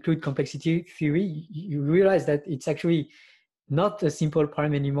that you include complexity theory, you realize that it's actually not a simple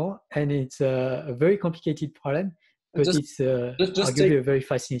problem anymore, and it's a very complicated problem, but it's arguably a very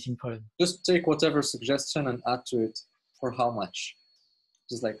fascinating problem. Just take whatever suggestion and add to it for how much.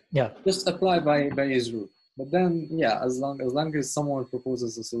 Just apply Bayes' rule. But then, yeah, as long as someone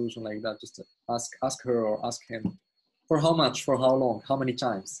proposes a solution like that, just ask her or ask him for how much, for how long, how many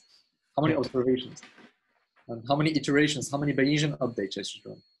times, how many observations, and how many iterations, how many Bayesian updates I should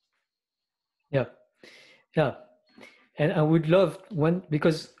run. Yeah. And I would love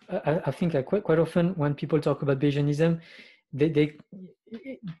because I think quite often when people talk about Bayesianism,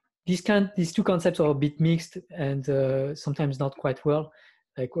 these two concepts are a bit mixed and sometimes not quite well.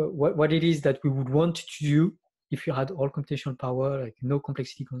 Like what it is that we would want to do if you had all computational power, like no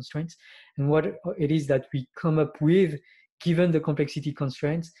complexity constraints, and what it is that we come up with given the complexity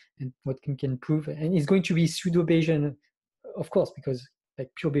constraints and what can prove. And it's going to be pseudo-Bayesian, of course, because like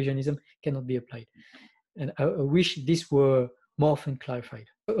pure Bayesianism cannot be applied. And I wish this were more often clarified.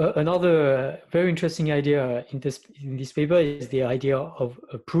 Another very interesting idea in this paper is the idea of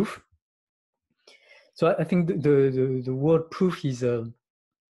a proof. So I think the word proof is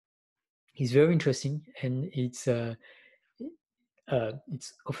very interesting, and it's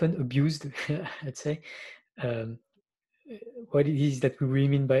often abused, I'd say. What it is that we really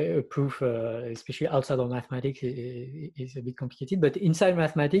mean by a proof, especially outside of mathematics, is a bit complicated. But inside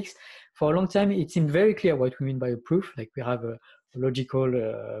mathematics, for a long time, it seemed very clear what we mean by a proof. Like we have a logical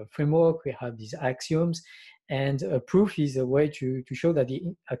framework, we have these axioms, and a proof is a way to show that the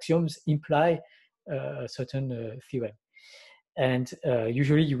axioms imply a certain theorem. And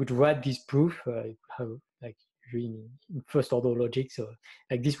usually you would write this proof, like usually in first order logic. So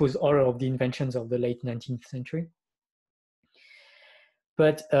like this was all of the inventions of the late 19th century.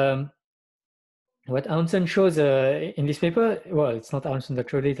 But what Aronson shows in this paper, well, it's not Aronson that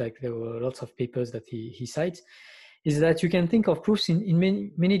showed it, like there were lots of papers that he cites, is that you can think of proofs in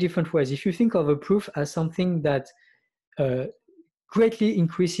many different ways. If you think of a proof as something that greatly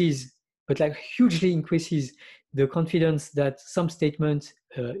increases, but like hugely increases the confidence that some statement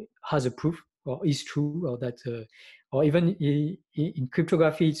has a proof or is true, or that, or even in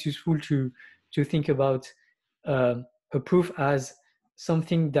cryptography, it's useful to think about a proof as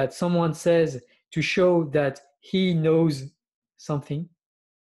something that someone says to show that he knows something.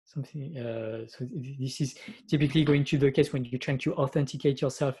 So this is typically going to the case when you're trying to authenticate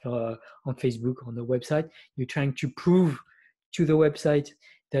yourself on Facebook, on the website. You're trying to prove to the website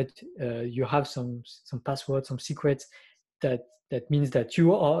that you have some password, some secrets that means that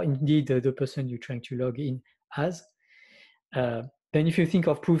you are indeed the person you're trying to log in as. Then if you think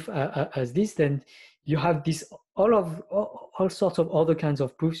of proof as this, then you have this all sorts of other kinds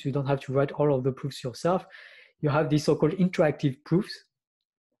of proofs. You don't have to write all of the proofs yourself. You have these so-called interactive proofs,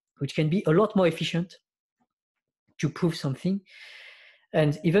 which can be a lot more efficient to prove something.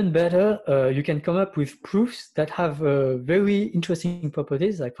 And even better, you can come up with proofs that have very interesting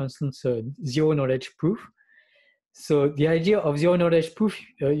properties, like for instance, zero knowledge proof. So the idea of zero knowledge proof,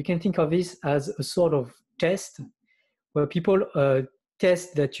 you can think of this as a sort of test where people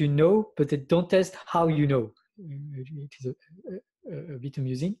test that you know, but they don't test how you know. It is a bit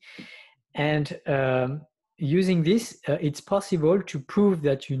amusing. And using this, it's possible to prove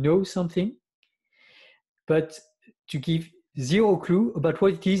that you know something, but to give zero clue about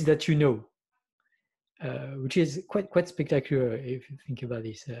what it is that you know, which is quite spectacular if you think about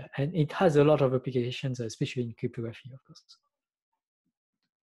this. And it has a lot of applications, especially in cryptography, of course.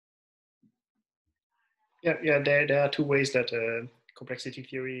 Yeah. There are two ways that complexity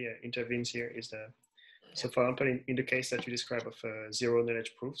theory intervenes here. So for example, in the case that you describe of zero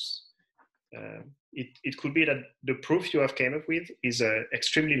knowledge proofs, it could be that the proof you have came up with is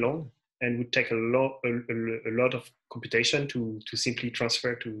extremely long, and would take a lot of computation to simply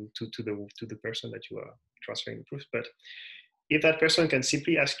transfer to the person that you are transferring the proofs. But if that person can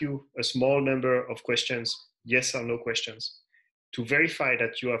simply ask you a small number of questions, yes or no questions, to verify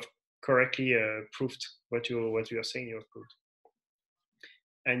that you have correctly proved what you are saying you have proved,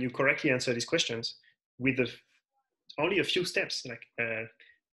 and you correctly answer these questions with only a few steps, like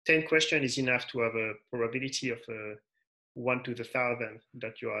 10 questions is enough to have a probability of 1 to the 1,000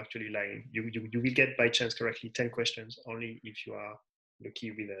 that you are actually lying. You will get by chance correctly 10 questions only if you are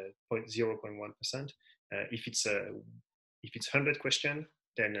lucky with a 0.1%. If it's 100 questions,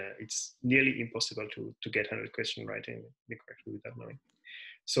 then it's nearly impossible to get 100 questions right and be correctly without knowing.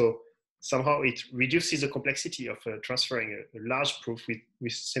 So somehow it reduces the complexity of transferring a large proof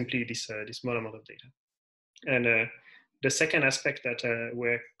with simply this small amount of data. And the second aspect that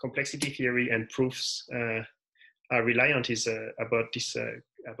where complexity theory and proofs are reliant is about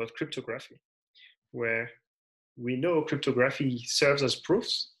cryptography, where we know cryptography serves as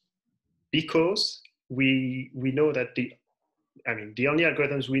proofs because we know that the only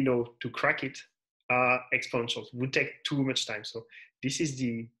algorithms we know to crack it are exponentials. It would take too much time. So this is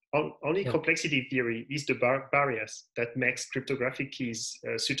the only complexity theory is the barriers that makes cryptographic keys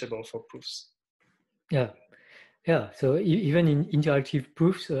suitable for proofs. Yeah. So even in interactive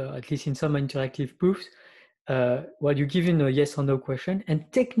proofs, at least in some interactive proofs, well, you're given a yes or no question, and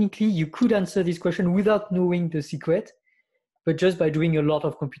technically you could answer this question without knowing the secret, but just by doing a lot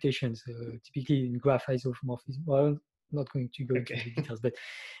of computations, typically in graph isomorphism. Well, I'm not going to go into the details,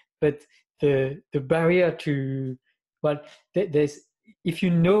 but the barrier to, well, there's, if you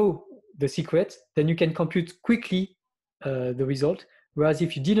know the secret, then you can compute quickly the result. Whereas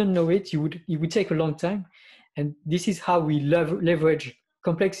if you didn't know it, it would take a long time. And this is how we leverage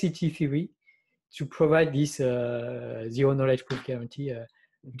complexity theory to provide this zero knowledge proof guarantee,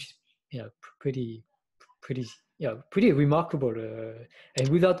 which is pretty remarkable. And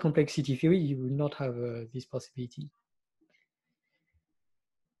without complexity theory, you will not have this possibility.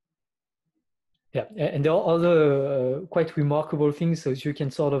 Yeah, and there are other quite remarkable things. So you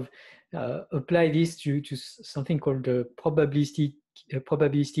can sort of apply this to something called probabilistically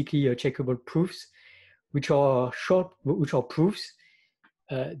checkable proofs, which are proofs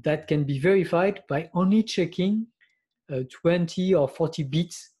that can be verified by only checking 20 or 40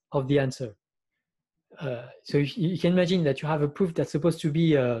 bits of the answer. So you can imagine that you have a proof that's supposed to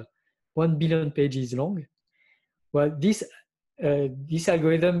be 1 billion pages long. Well, this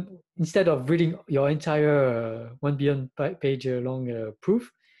algorithm, instead of reading your entire 1 billion page long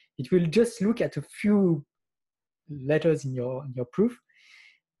proof, it will just look at a few letters in your proof,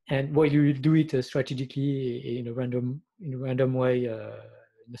 and well, you will do it strategically in a random way,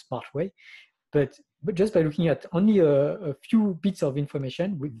 in a smart way. But just by looking at only a few bits of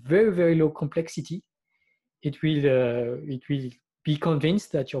information with very, very low complexity, it will be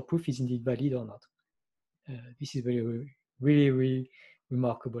convinced that your proof is indeed valid or not. This is really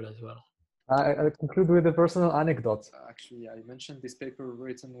remarkable as well. I conclude with a personal anecdote. Actually, I mentioned this paper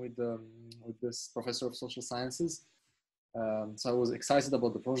written with this professor of social sciences. So I was excited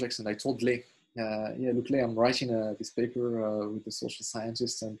about the projects, and I told Lei, look, Lei, I'm writing this paper with the social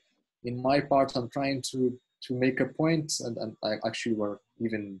scientists, and in my part, I'm trying to make a point, and I actually were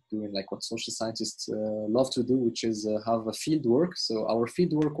even doing like what social scientists love to do, which is have a field work. So our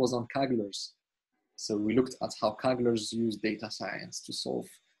field work was on Kaglers. So we looked at how Kaglers use data science to solve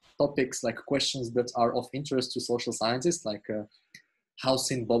topics like questions that are of interest to social scientists, like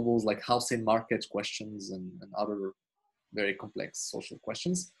housing bubbles, like housing market questions, and other very complex social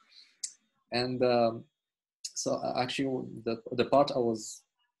questions. And so actually the part I was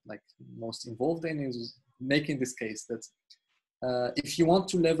like most involved in is making this case that if you want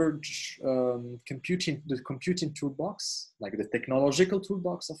to leverage the computing toolbox, like the technological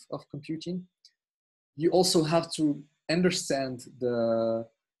toolbox of computing, you also have to understand the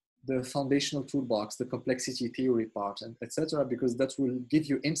foundational toolbox, the complexity theory part, and etc., because that will give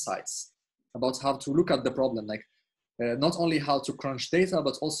you insights about how to look at the problem, like not only how to crunch data,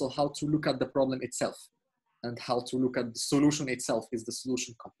 but also how to look at the problem itself and how to look at the solution itself. Is the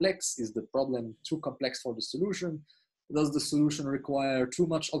solution complex? Is the problem too complex for the solution? Does the solution require too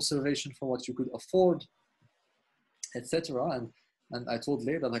much observation for what you could afford, etc.? And I told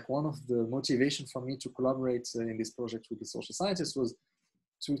Lei that like one of the motivation for me to collaborate in this project with the social scientists was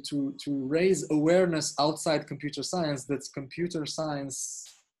to raise awareness outside computer science that computer science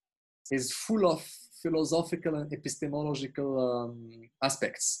is full of philosophical and epistemological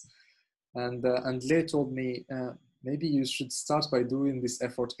aspects. And Lei told me, maybe you should start by doing this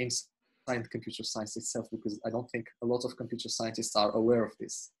effort inside computer science itself, because I don't think a lot of computer scientists are aware of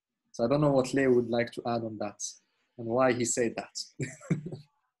this. So I don't know what Leo would like to add on that and why he said that.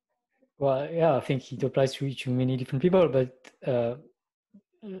 Well, yeah, I think it applies to many different people, but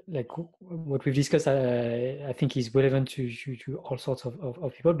like what we've discussed, I think is relevant to all sorts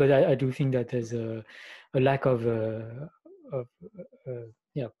of people. But I do think that there's a lack of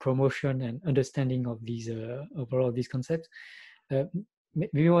promotion and understanding of these overall these concepts.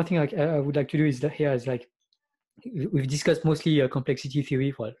 Maybe one thing I would like to do is that here is like we've discussed mostly complexity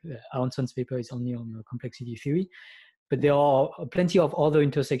theory. Well, Aronson's paper is only on complexity theory, but there are plenty of other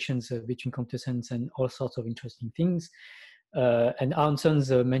intersections between computer science and all sorts of interesting things. And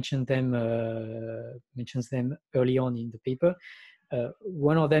Aronson's mentions them early on in the paper.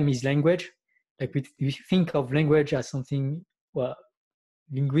 One of them is language. Like we think of language as something, well,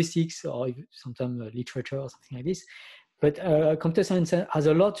 linguistics or sometimes literature or something like this. But computer science has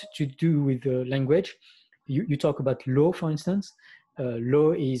a lot to do with language. You talk about law, for instance.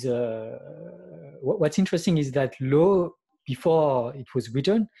 Law is, what's interesting is that law, before it was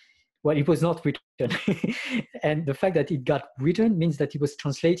written, well, it was not written. And the fact that it got written means that it was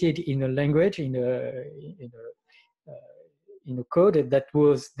translated in a language, in a code that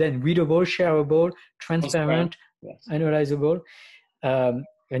was then readable, shareable, transparent, yes, analyzable. And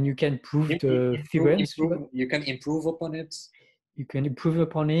you can prove the theorems. You can improve upon it. You can improve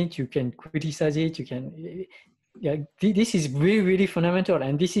upon it. You can criticize it. You can, yeah. This is really, really fundamental,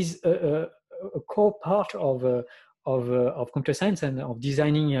 and this is a core part of computer science and of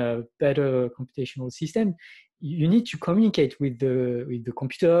designing a better computational system. You need to communicate with the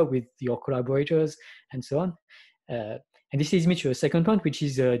computer, with your collaborators, and so on. And this leads me to a second point, which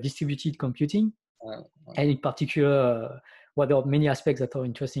is distributed computing, and in particular. Well, there are many aspects that are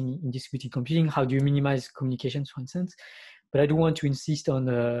interesting in distributed computing. How do you minimize communications, for instance? But I do want to insist on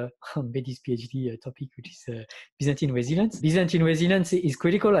Mehdi's PhD topic, which is Byzantine resilience. Byzantine resilience is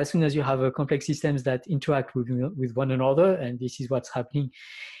critical as soon as you have complex systems that interact with one another. And this is what's happening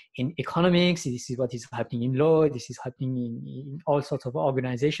in economics. This is what is happening in law. This is happening in all sorts of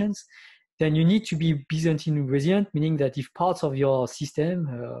organizations. Then you need to be Byzantine resilient, meaning that if parts of your system,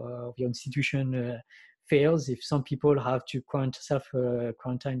 of your institution, fails, if some people have to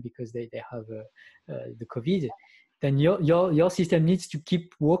self-quarantine because they have the COVID, then your system needs to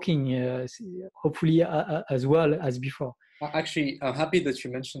keep working, hopefully as well as before. Actually, I'm happy that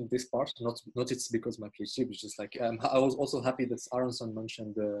you mentioned this part. Not it's because my PhD, but just like I was also happy that Aronson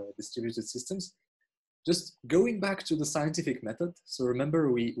mentioned the distributed systems. Just going back to the scientific method. So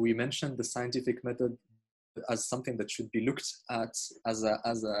remember, we mentioned the scientific method as something that should be looked at as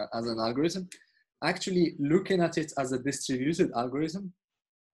an algorithm. Actually, looking at it as a distributed algorithm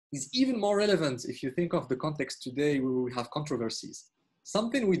is even more relevant if you think of the context today where we have controversies.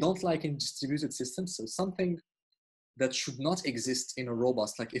 Something we don't like in distributed systems, so something that should not exist in a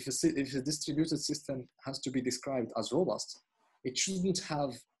robust, like if a distributed system has to be described as robust, it shouldn't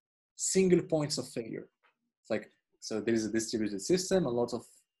have single points of failure. It's like, so there is a distributed system, a lot of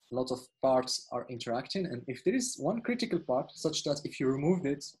parts are interacting, and if there is one critical part such that if you remove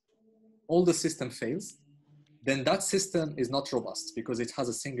it, all the system fails, then that system is not robust because it has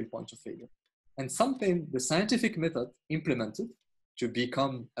a single point of failure. And something the scientific method implemented to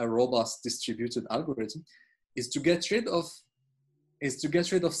become a robust distributed algorithm is to get rid of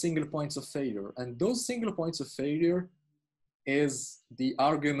single points of failure. And those single points of failure is the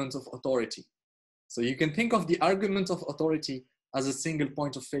argument of authority. So you can think of the argument of authority as a single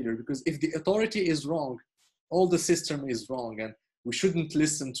point of failure, because if the authority is wrong, all the system is wrong. And we shouldn't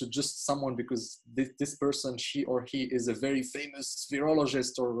listen to just someone because this person, she or he, is a very famous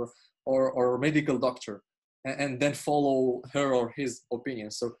virologist or medical doctor, and then follow her or his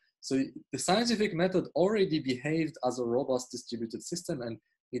opinion. So the scientific method already behaved as a robust distributed system, and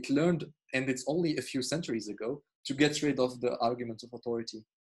it learned, and it's only a few centuries ago, to get rid of the argument of authority.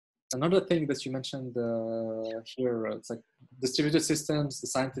 Another thing that you mentioned here, it's like distributed systems, the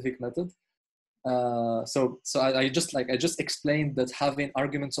scientific method. So I just explained that having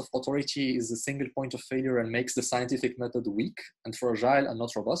arguments of authority is a single point of failure and makes the scientific method weak and fragile and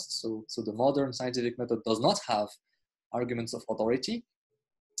not robust. So the modern scientific method does not have arguments of authority.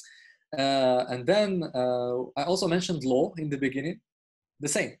 And then I also mentioned law in the beginning. The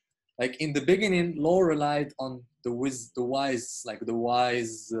same, like in the beginning, law relied on the wise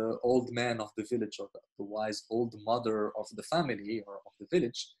old man of the village, or the wise old mother of the family or of the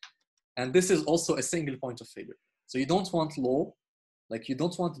village. And this is also a single point of failure. So you don't want law, like you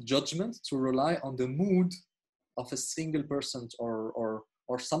don't want judgment to rely on the mood of a single person or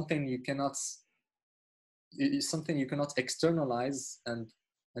something you cannot externalize and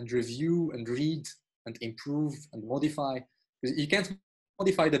review and read and improve and modify. Because you can't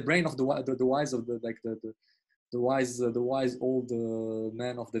modify the brain of the wise of the wise old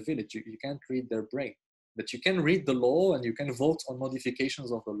man of the village. You can't read their brain, but you can read the law and you can vote on modifications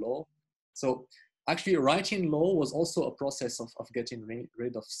of the law. So actually, writing law was also a process of getting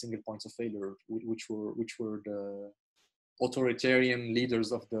rid of single points of failure, which were the authoritarian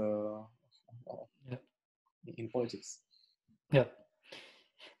leaders of the in politics. Yeah.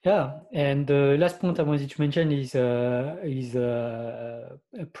 Yeah, and the last point I wanted to mention is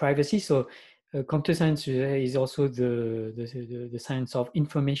privacy. So, computer science is also the science of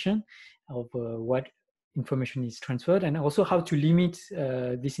information, of what information is transferred, and also how to limit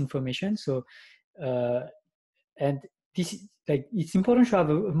this information. So, and this like it's important to have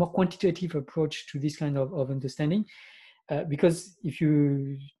a more quantitative approach to this kind of understanding, because if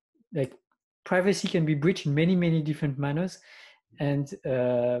you like, privacy can be breached in many different manners. And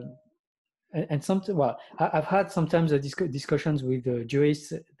some, well, I've had sometimes discussions with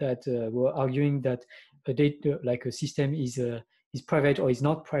jurists that were arguing that a data, like a system, is private or is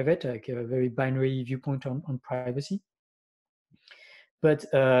not private, like a very binary viewpoint on privacy. But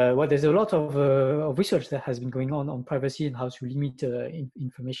well, there's a lot of research that has been going on privacy and how to limit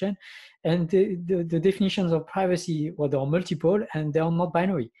information. And the definitions of privacy, well, they are multiple and they are not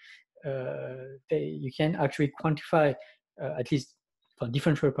binary. You can actually quantify, at least for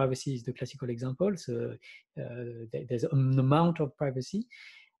differential privacy is the classical example. So there's an amount of privacy.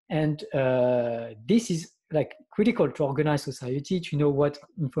 And this is like critical to organize society, to know what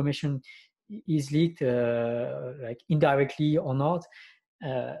information is leaked, like indirectly or not.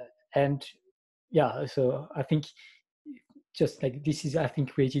 And yeah, so I think just like this is, I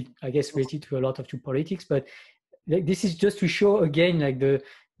think, related to a lot of politics, but like, this is just to show again, like the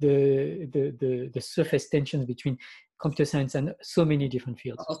surface tensions between computer science and so many different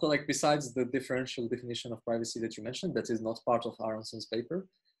fields. Also, like, besides the differential definition of privacy that you mentioned, that is not part of Aronson's paper.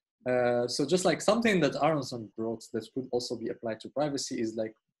 So just like something that Aronson brought that could also be applied to privacy is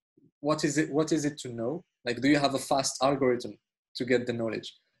like, what is it to know? Like, do you have a fast algorithm to get the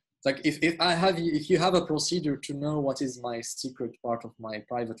knowledge? Like, if you have a procedure to know what is my secret part of my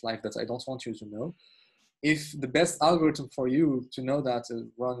private life that I don't want you to know, if the best algorithm for you to know that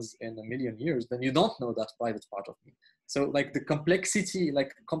runs in 1 million years, then you don't know that private part of me. So like the complexity,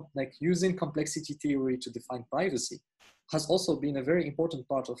 like using complexity theory to define privacy has also been a very important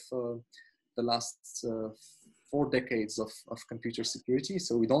part of the last 4 decades of computer security.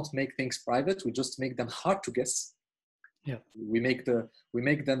 So we don't make things private, we just make them hard to guess. Yeah. We make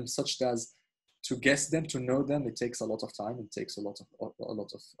them such as to guess them, to know them, it takes a lot of time, it takes a lot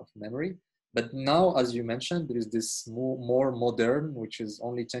of memory. But now, as you mentioned, there is this more modern, which is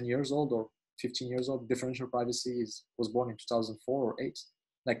only 10 years old or 15 years old. Differential privacy was born in 2004 or 8,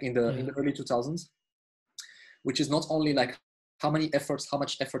 like in the early 2000s, which is not only like how much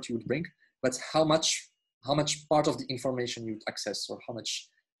effort you would bring, but how much part of the information you'd access, or how much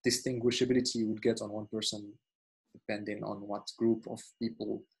distinguishability you would get on one person, depending on what group of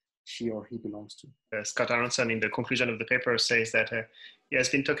people she or he belongs to. Scott Aronson, in the conclusion of the paper, says that he has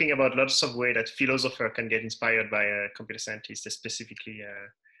been talking about lots of ways that philosophers can get inspired by computer scientists, specifically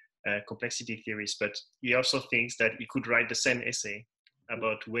complexity theories. But he also thinks that he could write the same essay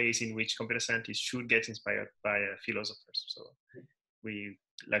about ways in which computer scientists should get inspired by philosophers. So we,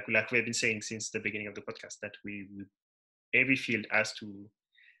 like we've been saying since the beginning of the podcast, that every field has to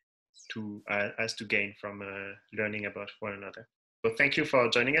gain from learning about one another. So thank you for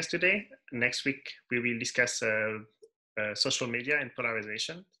joining us today. Next week, we will discuss social media and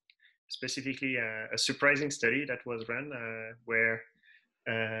polarization, specifically a surprising study that was run where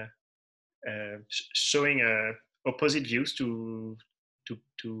showing opposite views to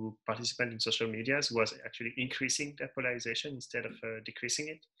participants in social medias was actually increasing their polarization instead of decreasing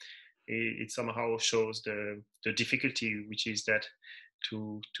it. It somehow shows the difficulty, which is that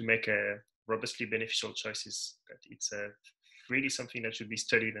to make robustly beneficial choices, that it's really something that should be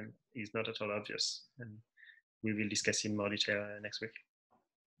studied and is not at all obvious. And we will discuss in more detail next week.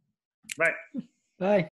 Bye. Bye.